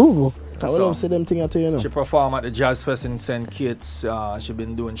with the Google. So, see them thing I tell you now. She performed at the Jazz Fest in St. Kitts. She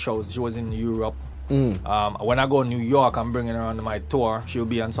been doing shows. She was in Europe. When I go to New York, I'm bringing her on my tour. She'll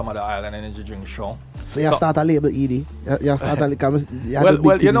be on some of the Island Energy Drink show. So you start a label, Edie. You start a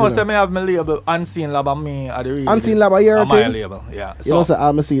well, you know, so I have my label Unseen Lab and me at the radio. Unseen Lab, are you my label, yeah. You know, so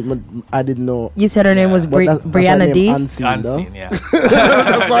I'm see it, I didn't know. You said her name was Brianna D. Unseen, yeah.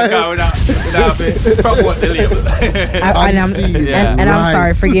 That's why without promote the label. I'm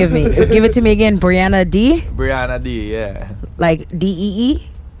sorry, forgive me. Give it to me again. Brianna D. Brianna D, yeah. Like DEE,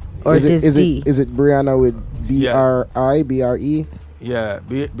 or is D? Is it Brianna with BRE? Yeah,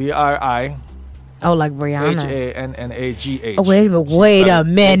 BRI. Oh, like Brianna. HANNAGH. Oh, wait a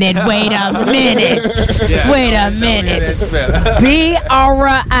minute. Wait a minute. Wait a minute.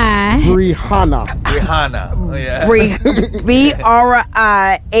 B-R-I. Brihanna. Oh, yeah.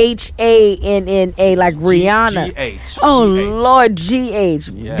 B-R-I-H-A-N-N-A, like Rihanna. G-H. Oh, Lord, G-H.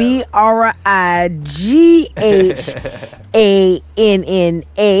 Yeah.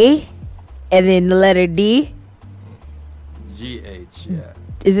 B-R-I-G-H-A-N-N-A. And then the letter D. G-H, yeah.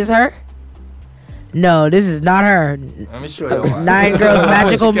 Is this her? No, this is not her. Let me show you. 9 Girls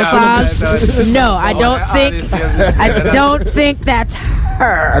Magical Massage. No, I don't think that's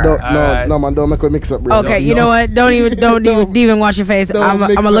her. I don't. No, man, don't make a mix up, bro. Okay, you know what? Don't even wash your face. I'm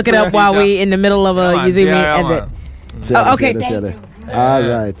gonna look it up while we in the middle of a. You see me? Okay, thank you.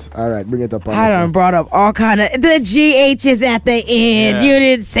 All right, bring it up. I done brought up all kind of the GH is at the end. Yeah. You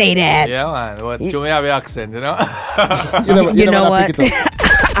didn't say that. Yeah, man. What? You may have your accent, you know. You know what?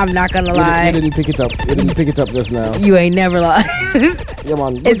 I'm not gonna lie. You didn't pick it up. You didn't pick it up just now. You ain't never lied. Yeah,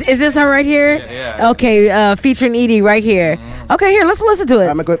 man. Is this her right here? Yeah. Okay, featuring Edie right here. Okay, here, let's listen to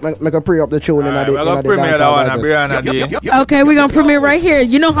it. Make a pre up the tune and we're gonna premiere that one. Okay, we're gonna premiere right here.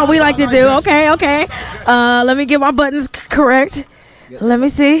 You know how we like to do. Okay. Let me get my buttons correct. Let me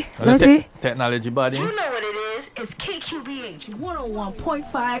see. Technology body. You know what it is. It's KQBH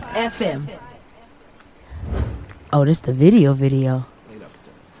 101.5 FM. Oh, this the video.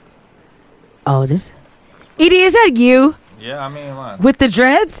 Oh, this. Edie, is that you? Yeah, I mean, man. With the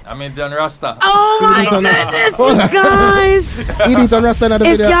dreads? I mean, done Rasta. Oh my goodness, you guys! Edie done Rasta in the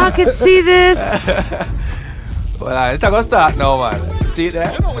video. If y'all could see this. Well, it's gonna start now, man. See it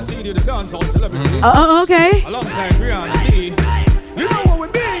there? You know what CD the dancehall celebrity. Oh, okay. Alongside Brianna D. You know what we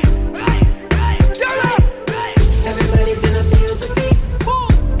be? Everybody gonna feel the beat.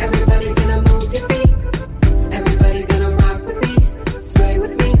 Everybody gonna move your feet. Everybody gonna rock with me. Sway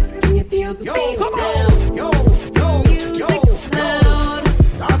with me. Can you feel the beat now? Music's loud.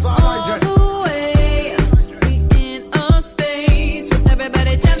 All the way. We in our space with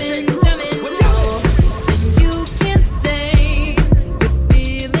everybody jamming. And you can't say you're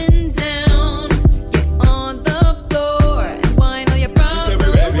feeling down. Get on the floor and whine all your problems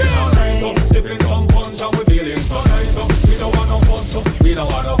away. Sipping some punch and we feeling so nice.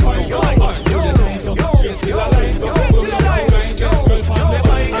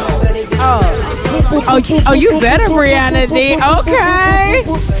 Oh, you better, Brianna D. Okay.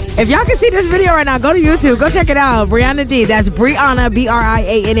 If y'all can see this video right now, go to YouTube. Go check it out. Brianna D. That's Brianna,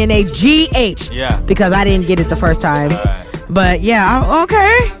 BRIANNAGH. Yeah. Because I didn't get it the first time. But yeah,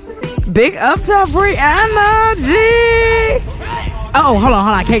 okay. Big up to Brianna G. Oh, hold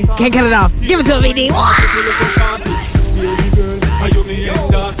on. Can't cut it off. Give it to me, D.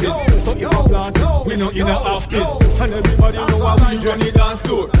 We know in a outfit, and everybody know how we Johnny dance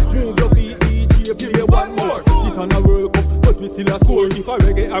to. Move your feet, DJ, give me one more. This on a World Cup, but we still a score. If I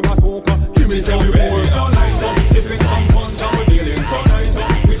reggae or a soca, give me some more. Sipping some fun, and we feeling so nice.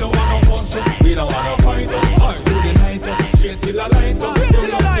 We don't want no fun, so we don't want no fight. Hard through the night, straight till the light. Roll up the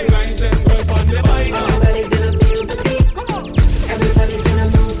lines and press on the bike. Everybody gonna feel the beat. Everybody gonna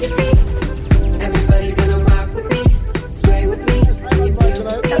move your feet. Everybody gonna rock with me. Sway with me. Can you feel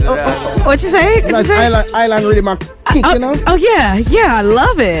the beat? What you say? What you say? Island rhythm and kick, you know? Oh yeah, I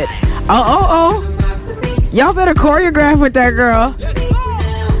love it. Oh. Y'all better choreograph with that girl.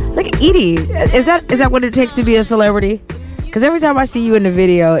 Look at Edie. Is that what it takes to be a celebrity? Because every time I see you in the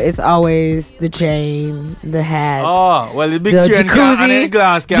video, it's always the chain, the hat. Oh, well, the big the chain jacuzzi. and the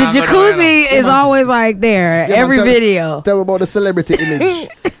glass The jacuzzi is always like there. Every video. Tell me about the celebrity image.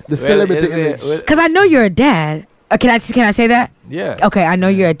 The celebrity image. Because I know you're a dad. Can I say that? Yeah. Okay, I know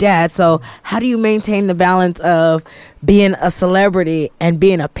you're a dad. So how do you maintain the balance of being a celebrity and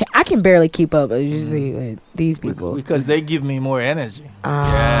being a I can barely keep up usually with these people. Because they give me more energy.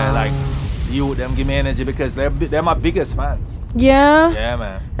 Yeah, like them give me energy because they're my biggest fans. Yeah? Yeah,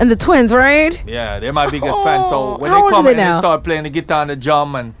 man. And the twins, right? Yeah, they're my biggest fans. So when how they old come are and they they now? start playing the guitar and the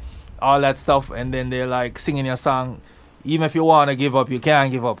drum and all that stuff, and then they're like singing your song, even if you want to give up, you can't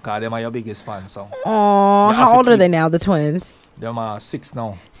give up because they're your biggest fans. So. Oh, how old are they now, the twins? They're 6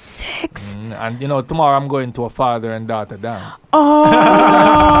 now. 6? And tomorrow I'm going to a father and daughter dance.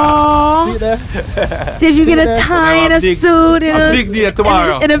 Oh. See there? Did you get a tie and a suit and a big day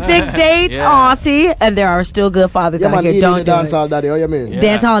tomorrow? And a big date? Yeah. Oh, see? And there are still good fathers out here. Don't do dance it. hall daddy. Oh, you mean?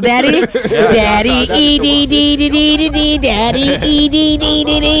 Dance hall daddy? Daddy, E-D-D-D-D-D-D, daddy,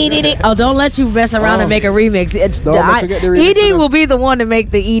 E-D-D-D-D-D-D. Oh, don't let you mess around and make a remix. Don't forget the remix. E-D will be the one to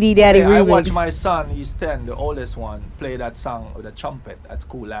make the E-D daddy remix. I watched my son, he's 10, the oldest one, play that song with a trumpet at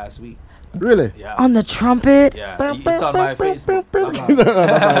school last week. Really? Yeah. On the trumpet? Yeah, it's on my Facebook.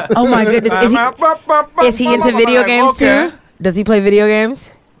 Oh my goodness. Is he into video games too? Does he play video games?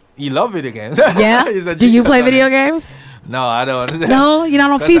 He love video games. Yeah? Do you play video games? No, I don't. No? You're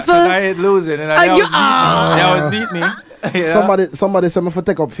not on FIFA? I hate losing and I always beat me. Yeah. Somebody said me for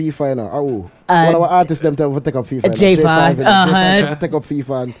take up FIFA, you know. One of our artists them tell me for take up FIFA. J5. J5 take up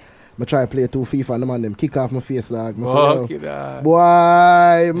FIFA and I try to play 2 FIFA and the man them kick off my face dog. Boy,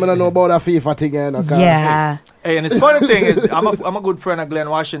 I don't know about that FIFA thing again. Yeah. Hey, and the funny thing is, I'm a good friend of Glenn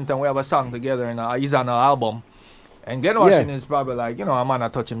Washington. We have a song together and he's on our album. And Glenn Washington is probably like, a man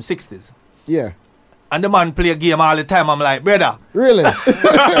that touch him 60s. Yeah. And the man play a game all the time. I'm like, brother. Really?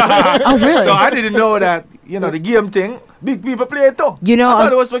 Oh, really? So I didn't know that, the game thing, big people play it too. I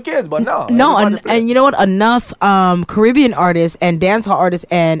thought it was for kids, but no. No, and you know what? Enough Caribbean artists and dancehall artists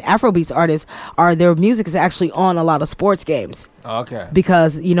and Afrobeats artists their music is actually on a lot of sports games. Okay.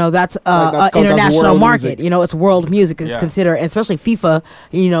 Because, that's that international market. music. It's world music. It's Yeah. considered, especially FIFA,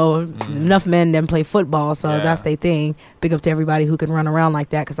 enough men then play football. So that's their thing. Big up to everybody who can run around like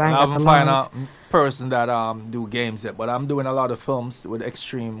that because I ain't got the find lungs. a person that do games yet, but I'm doing a lot of films with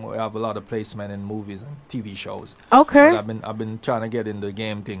Extreme. We have a lot of placement in movies and TV shows. Okay. But I've been trying to get in the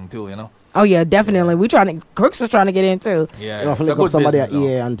game thing too, Oh yeah, definitely. Crooks is trying to get in too. Yeah. You know, link up somebody at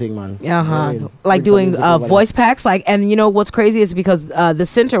EA and thing, man. Like doing voice packs. And what's crazy is because the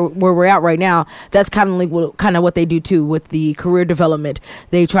center where we're at right now, that's kind of what they do too with the career development.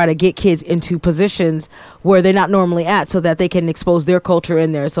 They try to get kids into positions where they're not normally at, so that they can expose their culture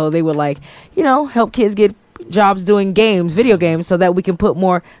in there. So they would help kids get jobs doing video games, so that we can put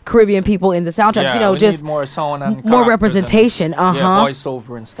more Caribbean people in the soundtracks. Yeah, we need more sound and more representation.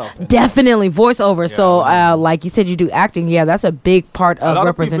 Voiceover and stuff. Definitely voiceover. So, like you said, you do acting. Yeah, that's a big part of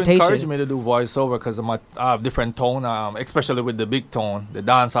representation. People encourage me to do voiceover because of my different tone, especially with the big tone, the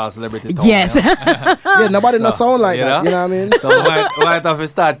dancehall celebrity tone. Yes. Yeah, nobody no sound like that. You know what I mean? So might have to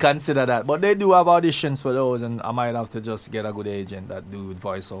start consider that. But they do have auditions for those, and I might have to just get a good agent that do with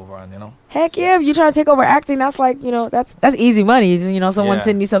voiceover and Heck yeah! If you try to take over acting, that's like that's easy money. Someone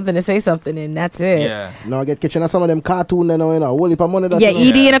send you something to say something, and that's it. Yeah. No, get kitchen some of them cartoon and whole heap of money.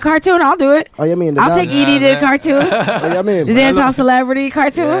 Edie in a cartoon, I'll do it. Oh, you mean? I'll take Edie to the cartoon. Oh, you mean? The dancehall celebrity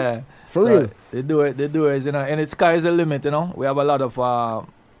cartoon. Yeah. For real. They do it, and it's sky's the limit, We have a lot of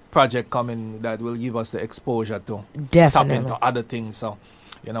project coming that will give us the exposure to Definitely tap into other things. So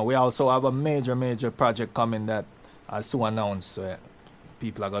You know, we also have a major project coming that I'll soon announce.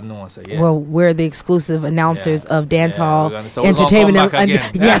 People are gonna know. So yeah. Well, we're the exclusive announcers of dancehall we're entertainment.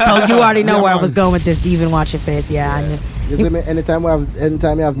 Yeah, so you already know where I was going with this. Even watch your face. Yeah, I knew. You see me, anytime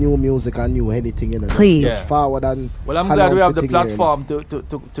you have new music and new anything, you know, please just forward and. Well, I'm glad we have the platform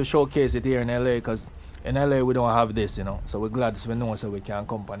to showcase it here in LA, because in LA we don't have this, you know. So we're glad we know so we can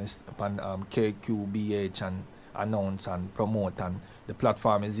come upon KQBH and announce and promote, and the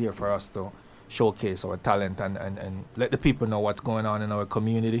platform is here for us to showcase our talent and let the people know what's going on in our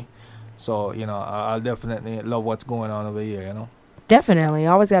community. So, you know, I'll definitely love what's going on over here, you know. Definitely.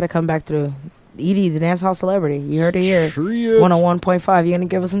 Always got to come back through. Edie, the dancehall celebrity. You heard it here. 101.5. You going to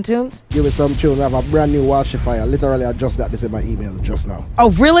give us some tunes? Give us some tunes. I have a brand new Washifier. Literally, I just got this in my email just now.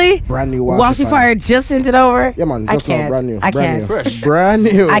 Oh, really? Brand new Washifier. Just sent it over? Yeah, man. Just now. Brand new. I can't. Fresh. Brand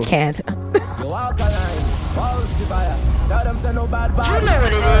new. I can't. You know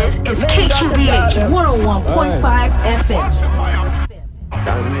what it is. It's KQBH 101.5 FM.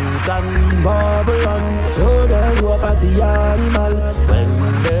 Dance and bubble on, show them you a party animal. When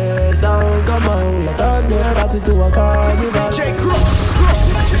the sound come out, turn their body to a carnival. DJ Crooks.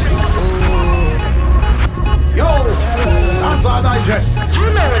 Yo, that's our digest. You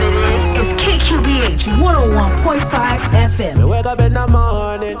know what it is. It's KQBH 101.5 FM. Me wake up in the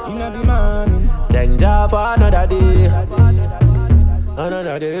morning, thank God for another day.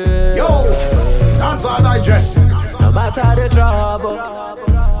 Another day. Yo, that's our digest. No matter the trouble,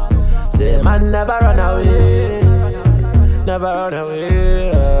 say man never run away. Never run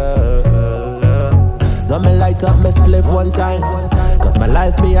away. So me light up my spliff one time, cause my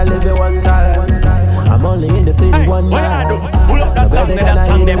life me I live it one time. I'm only in the city one night, so better than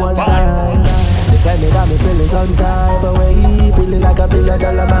I hit it one time. They tell me that me feeling some type of way, feeling like $1 billion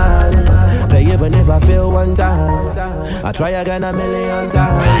man. Say even if I fail one time, I try again 1,000,000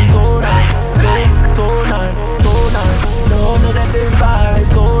 times. So night, tonight, no negative vibes.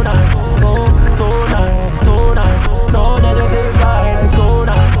 Tonight, no negative vibes.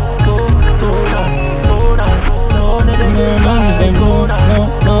 Tonight,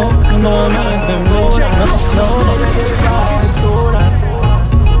 no negative vibes. No negative vibes.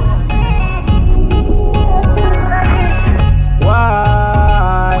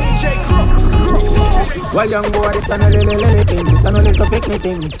 Why? DJ Crooks. Well, young boy, this ain't a little thing. This ain't a little picnic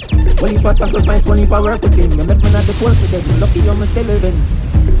thing. One heap of sacrifice, one heap of work within. You make me not the poor for them. Lucky I'm still living.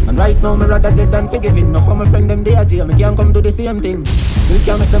 And right now, me rather dead than forgiving. No for my friend, them they are jail. Me can't come do the same thing. You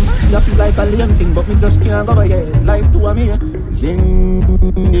can't make them you feel like a lame thing. But me just can't go yet. Life to a me. Zing,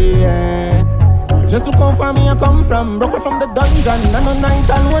 yeah. Just to come from me, I come from. Broke away from the dungeon. I know night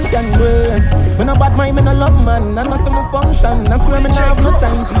and one can wait. When I bad mind, me no love man. I know some function. I swear me no have no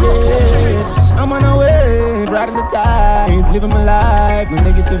time to yet. I'm on a wave, riding the tides. Living my life, no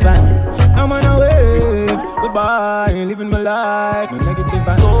negative vibe. I'm on a wave, goodbye. Living my life, no negative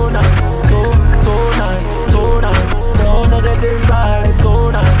vibe. Tonight, no negative vibes. Tonight, no negative vibes.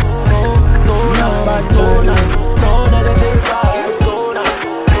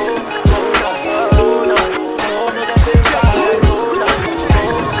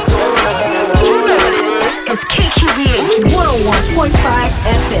 It's KQBH 101.5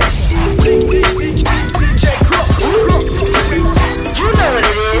 FM. DJ Crooks. You know what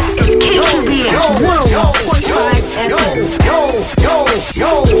it is. It's KQBH 101.5 FM.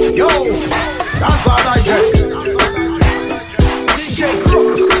 Yo, that's our digest. DJ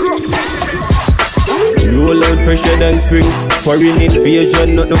Crooks. Roll out fresher than spring. Foreign invasion,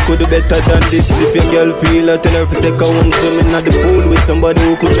 nothing could do better than this. If your girl feel her, tell her to take a home swimming at the pool with somebody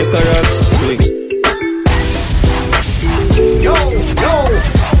who could make her rock swing. Yo,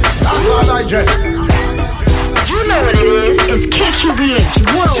 that's our digest. You know what it is. It's KQBH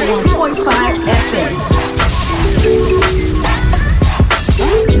 101.5 FM.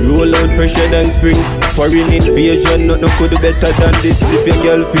 Roll out fresher than spring. Foreign invasion, nothing could do better than this. If your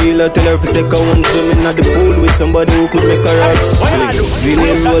girl feel her, tell her to take a home swimming at the pool with somebody who could make her rock swing.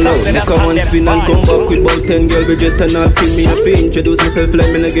 Really roll out, make a one spin and come back with about 10 girl budget and all kill me up. Introduce myself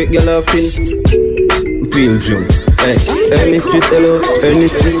like me not get girl off in. Feel jump. Any street hello,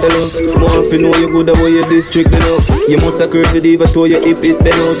 more if you know you good about your district, you know. You must have curve the diva to your hip it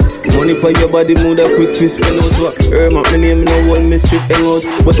bend out. Money for your body move that quick to spin out. So my name no one me street hang out.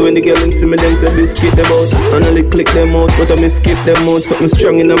 But when the girl them see me them say biscuit them out. And only click them out, but I me skip them out. Something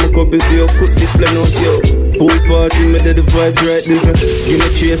strong in my cup is yo, put this blend out yo. Pool party, me did the vibes right this. Give me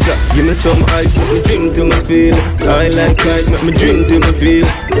chaser, give me some ice, make me drink till me feel. I like ice, make me drink till me feel.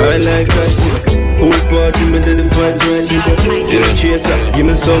 I like ice. Whole party, me did the vibes right. Yeah, chaser, give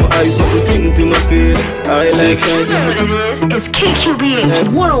me some ice, put the thing to my feet. I like that. It's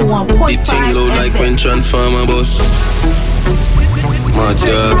KQBH 101.5. The thing load like when Transformer bus. My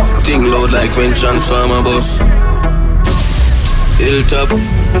dog, thing load like when Transformer bus. Hilltop.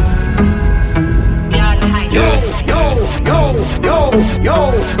 Yo.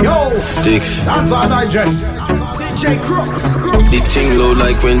 6. That's our digest. DJ Crooks. The thing load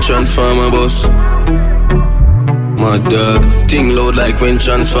like when Transformer bus. My dog, thing load like when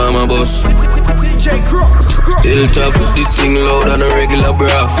Transformer bus. DJ Crooks. Hilltop, the thing load on a regular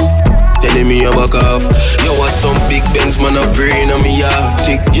braff. Telling me a back off. Yo, what some big Benz man a brain on me yard.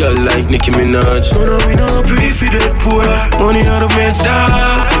 Thick girl like Nicki Minaj. No, we not pray for that poor. Money out of men's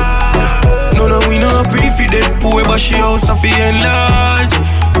dog. No, we not pray for that poor. But she also feel enlarged.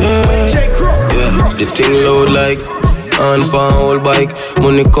 Yeah, the thing load like on pan whole bike.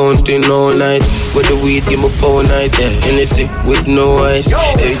 Money counting all night. With the weed give me power night. Yeah, Hennessy with no ice.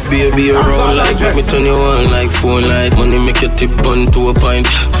 Hey baby around like. Make me turn you on like phone light. Money make your tip on to a pint.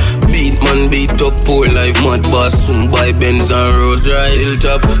 Beat man beat up poor life. Mad boss soon buy Benz and Rolls Royce.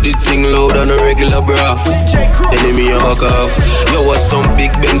 Hilltop the thing loud on a regular braff. Telling me a back off. Yo, what some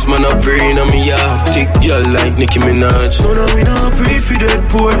big Benz man a brain on me yard. Thick girl like Nicki Minaj. No, we not pray for that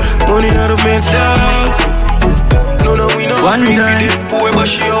poor. Money out of men's dog. No, we not pray for that poor. But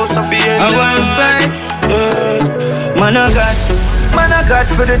she also feel enlarged. Man I got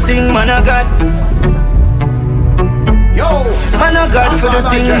for the thing, man I got. Man I got for the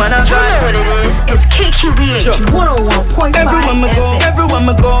thing, man I got. It's KQBH 101.5. Everywhere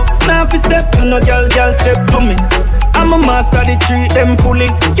me go. Now if you step to no girl step to me. I'm a master, the tree them fully.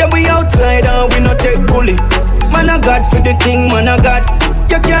 Yeah, we outside and we no take bully. Man I got for the thing, man I got.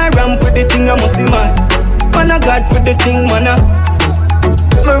 You can't ramp with the thing, I must be mad. Man I got for the thing, man I.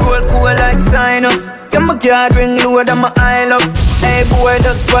 Me roll cool like sinus. Yeah, my card ring lower than my eye look. Hey boy,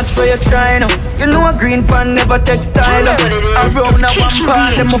 just watch where you trying. You know a green pan never take style up. Around a one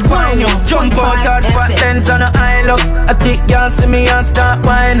pan, them a find you. Jump out hard, fat lens on a eye look. I think y'all see me and start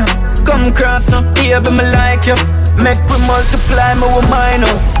whining. Come cross now, baby, me like you. Make we multiply, me with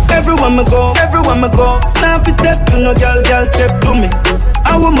minus. Everywhere me go. Now if you step to no girl step to me.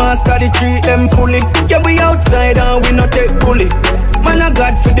 I will master the tree, them fully. Yeah, we outside and we no take bully. Man I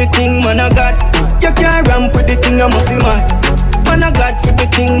got for the thing, man I got. You can't ramp with the thing, I must be mad. Man I got for the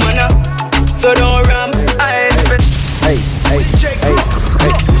thing, man I. So don't ramp, I expect. Hey.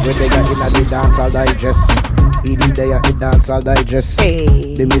 When they got in the dance, I'll digest. ED there at the dance, I'll digest.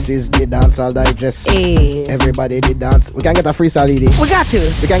 Hey. The missus the dance, I'll digest. Hey. Everybody did dance. We can get a freestyle ED. We got to.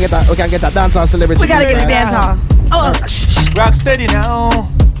 We can get a dance hall celebrity. We gotta get a dance hall. Oh, rock steady now.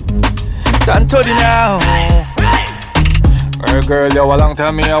 Stand steady now. Hey girl, you a long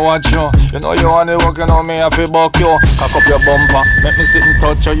time me I watch you. You know you want to working on me, I feel buck you. Cock up your bumper, make me sit and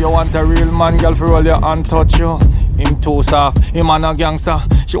touch you. You want a real man, girl, for roll your hand touch you. Him too soft, him man a gangster.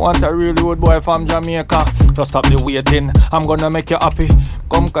 She want a real good boy from Jamaica. Just stop the waiting, I'm gonna make you happy.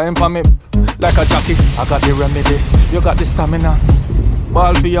 Come for me, like a jockey. I got the remedy, you got the stamina.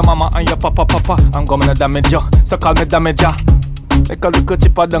 Ball for your mama and your papa. I'm gonna damage you, so call me damager. Like a little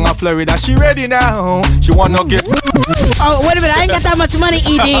chipper down in Florida. She ready now. She wanna get. Oh, wait a minute. I ain't got that much money,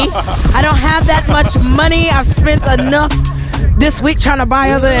 ED. I don't have that much money. I've spent enough this week trying to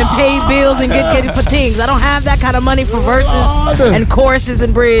buy other and pay bills and get ready for things. I don't have that kind of money for verses and choruses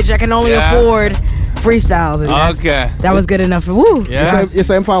and bridge. I can only afford freestyles. And okay. That was good enough. Woo. Yeah. You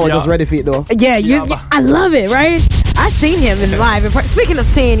say him fine. We're just ready for it though. Yeah. I love it. Right. I've seen him in live. Speaking of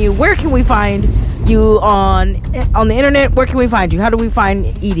seeing you, where can we find you on the internet? Where can we find you? How do we find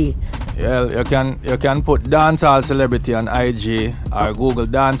ED? Yeah, you can put Dancehall Celebrity on IG or Google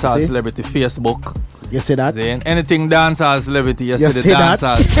Dancehall Celebrity Facebook. You see that? Anything Dancehall Celebrity, you see the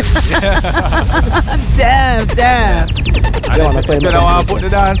Dancehall Celebrity. Damn. If you don't want to put the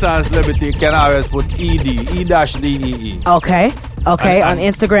Dancehall Celebrity, you can always put E-DEE. Okay. Okay, on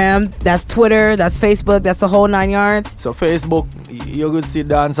Instagram, that's Twitter, that's Facebook, that's the whole 9 yards. So Facebook, you could see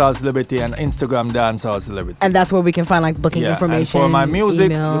Dancehall Celebrity, and Instagram Dancehall Celebrity. And that's where we can find like booking information. And for my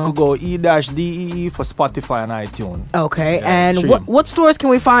music, email. you could go E-DEE for Spotify and iTunes. Okay, and what stores can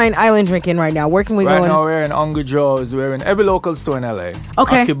we find Island Drink in right now? Where can we go? Right now we're in Hungry Joe's, we're in every local store in LA.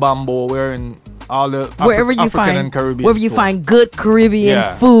 Okay. Akibambo, we're in all the wherever you African find, and Caribbean wherever you stores. find good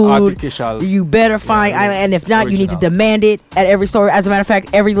Caribbean food, artificial. You better find Island, and if not, you need to demand it at every store. As a matter of fact,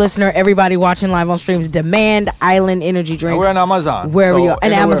 every listener, everybody watching live on streams, demand Island Energy Drink. And we're on Amazon. Wherever you are,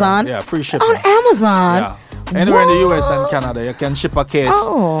 and Amazon. Yeah, free shipping on Amazon. Yeah. Anywhere in the US and Canada, you can ship a case.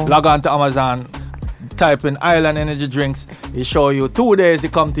 Log on to Amazon. type in Island Energy Drinks. It show you 2 days.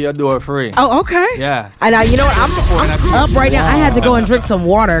 It come to your door free. Oh, okay. Yeah. And you know what? I'm up right now. I had to go and drink some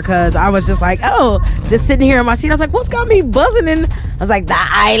water because I was just like, just sitting here in my seat. I was like, what's got me buzzing? And I was like, the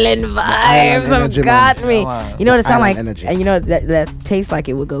island vibes have got me. You know what it sounds like? Energy. And you know that tastes like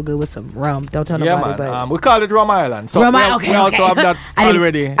it would go good with some rum. Don't tell nobody. Man. We call it Rum Island. So Rum we okay, also have that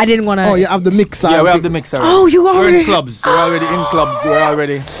already. I didn't want to. Oh, you have the mixer. Yeah, we have the mixer. Oh, you We're already in clubs. We're already in clubs. We're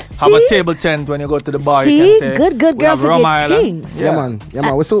already have a table tent when you go to the bar. See? You can say, Good we girl have for Rum your Island. things. Yeah,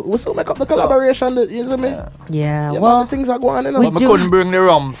 man. We still make up the collaboration. You see me? Yeah. Well, Well, the things are going on. But we couldn't bring the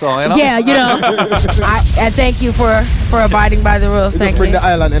rum, so you know. yeah, you know. And thank you for abiding by the rules. Thank Just bring you. the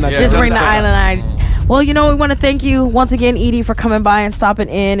island energy. Just bring the island. Well, you know, we want to thank you once again, Edie, for coming by and stopping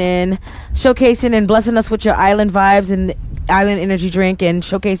in and showcasing and blessing us with your island vibes and island energy drink and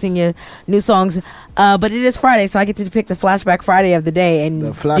showcasing your new songs. But it is Friday, so I get to pick the Flashback Friday of the day.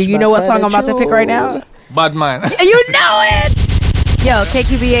 And do you know what song I'm about to pick right now? Bad man. You know it! Yo,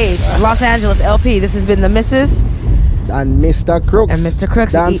 KQBH, Los Angeles LP. This has been The Missus. And Mr. Crooks. And Mr.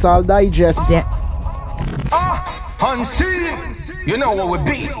 Crooks. Dancehall Digest. Yeah. Unseen. You know what we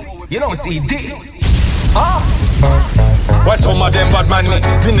be. You know it's ED. Why some of them bad man me?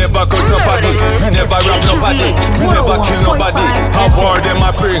 We never cut nobody. We never rob nobody. We never kill nobody. How war them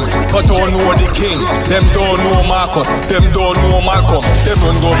a bring, but don't know the king. Them don't know Marcus. Them don't know Malcolm. Them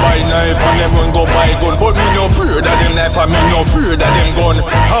run go buy knife and them run go buy gun. But me no fear that them knife and me no fear that them gun.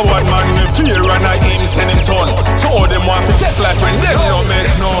 How one man me fear and I him send him son. So all them want to take life when them no make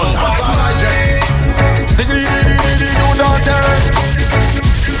none. Sticky do daughter.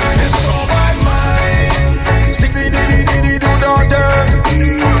 Them so bad mind. Sticky do daughter.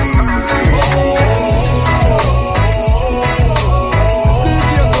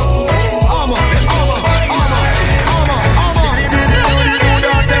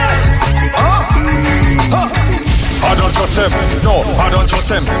 I don't trust them, no, I don't trust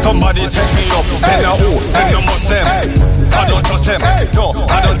them. Somebody set me up, then I who, then I must them. I don't trust them, no,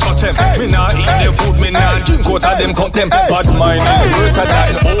 I don't trust them. Me nah eat their food, me nah drink out of them cut them. But mine is worse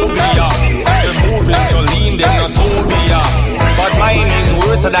than Obia. Them moving so lean, them not Obia. But mine is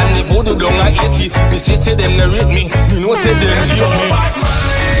worse than the voodoo down at 80. Me say them they rate me, me know say them hate me.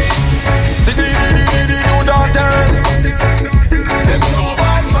 Sticky do daughter. Them so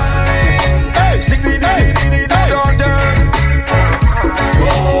bad mind. Hey, sticky do daughter.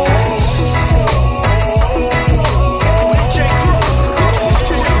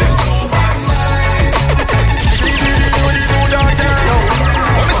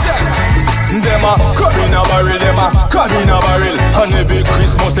 Them a come in a barrel, them a come in a barrel. And every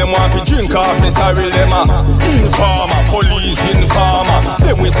Christmas them want to drink off me sorrel. Them a informer, police informer.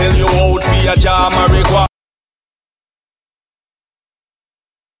 Them we sell you out for a jar marijuana.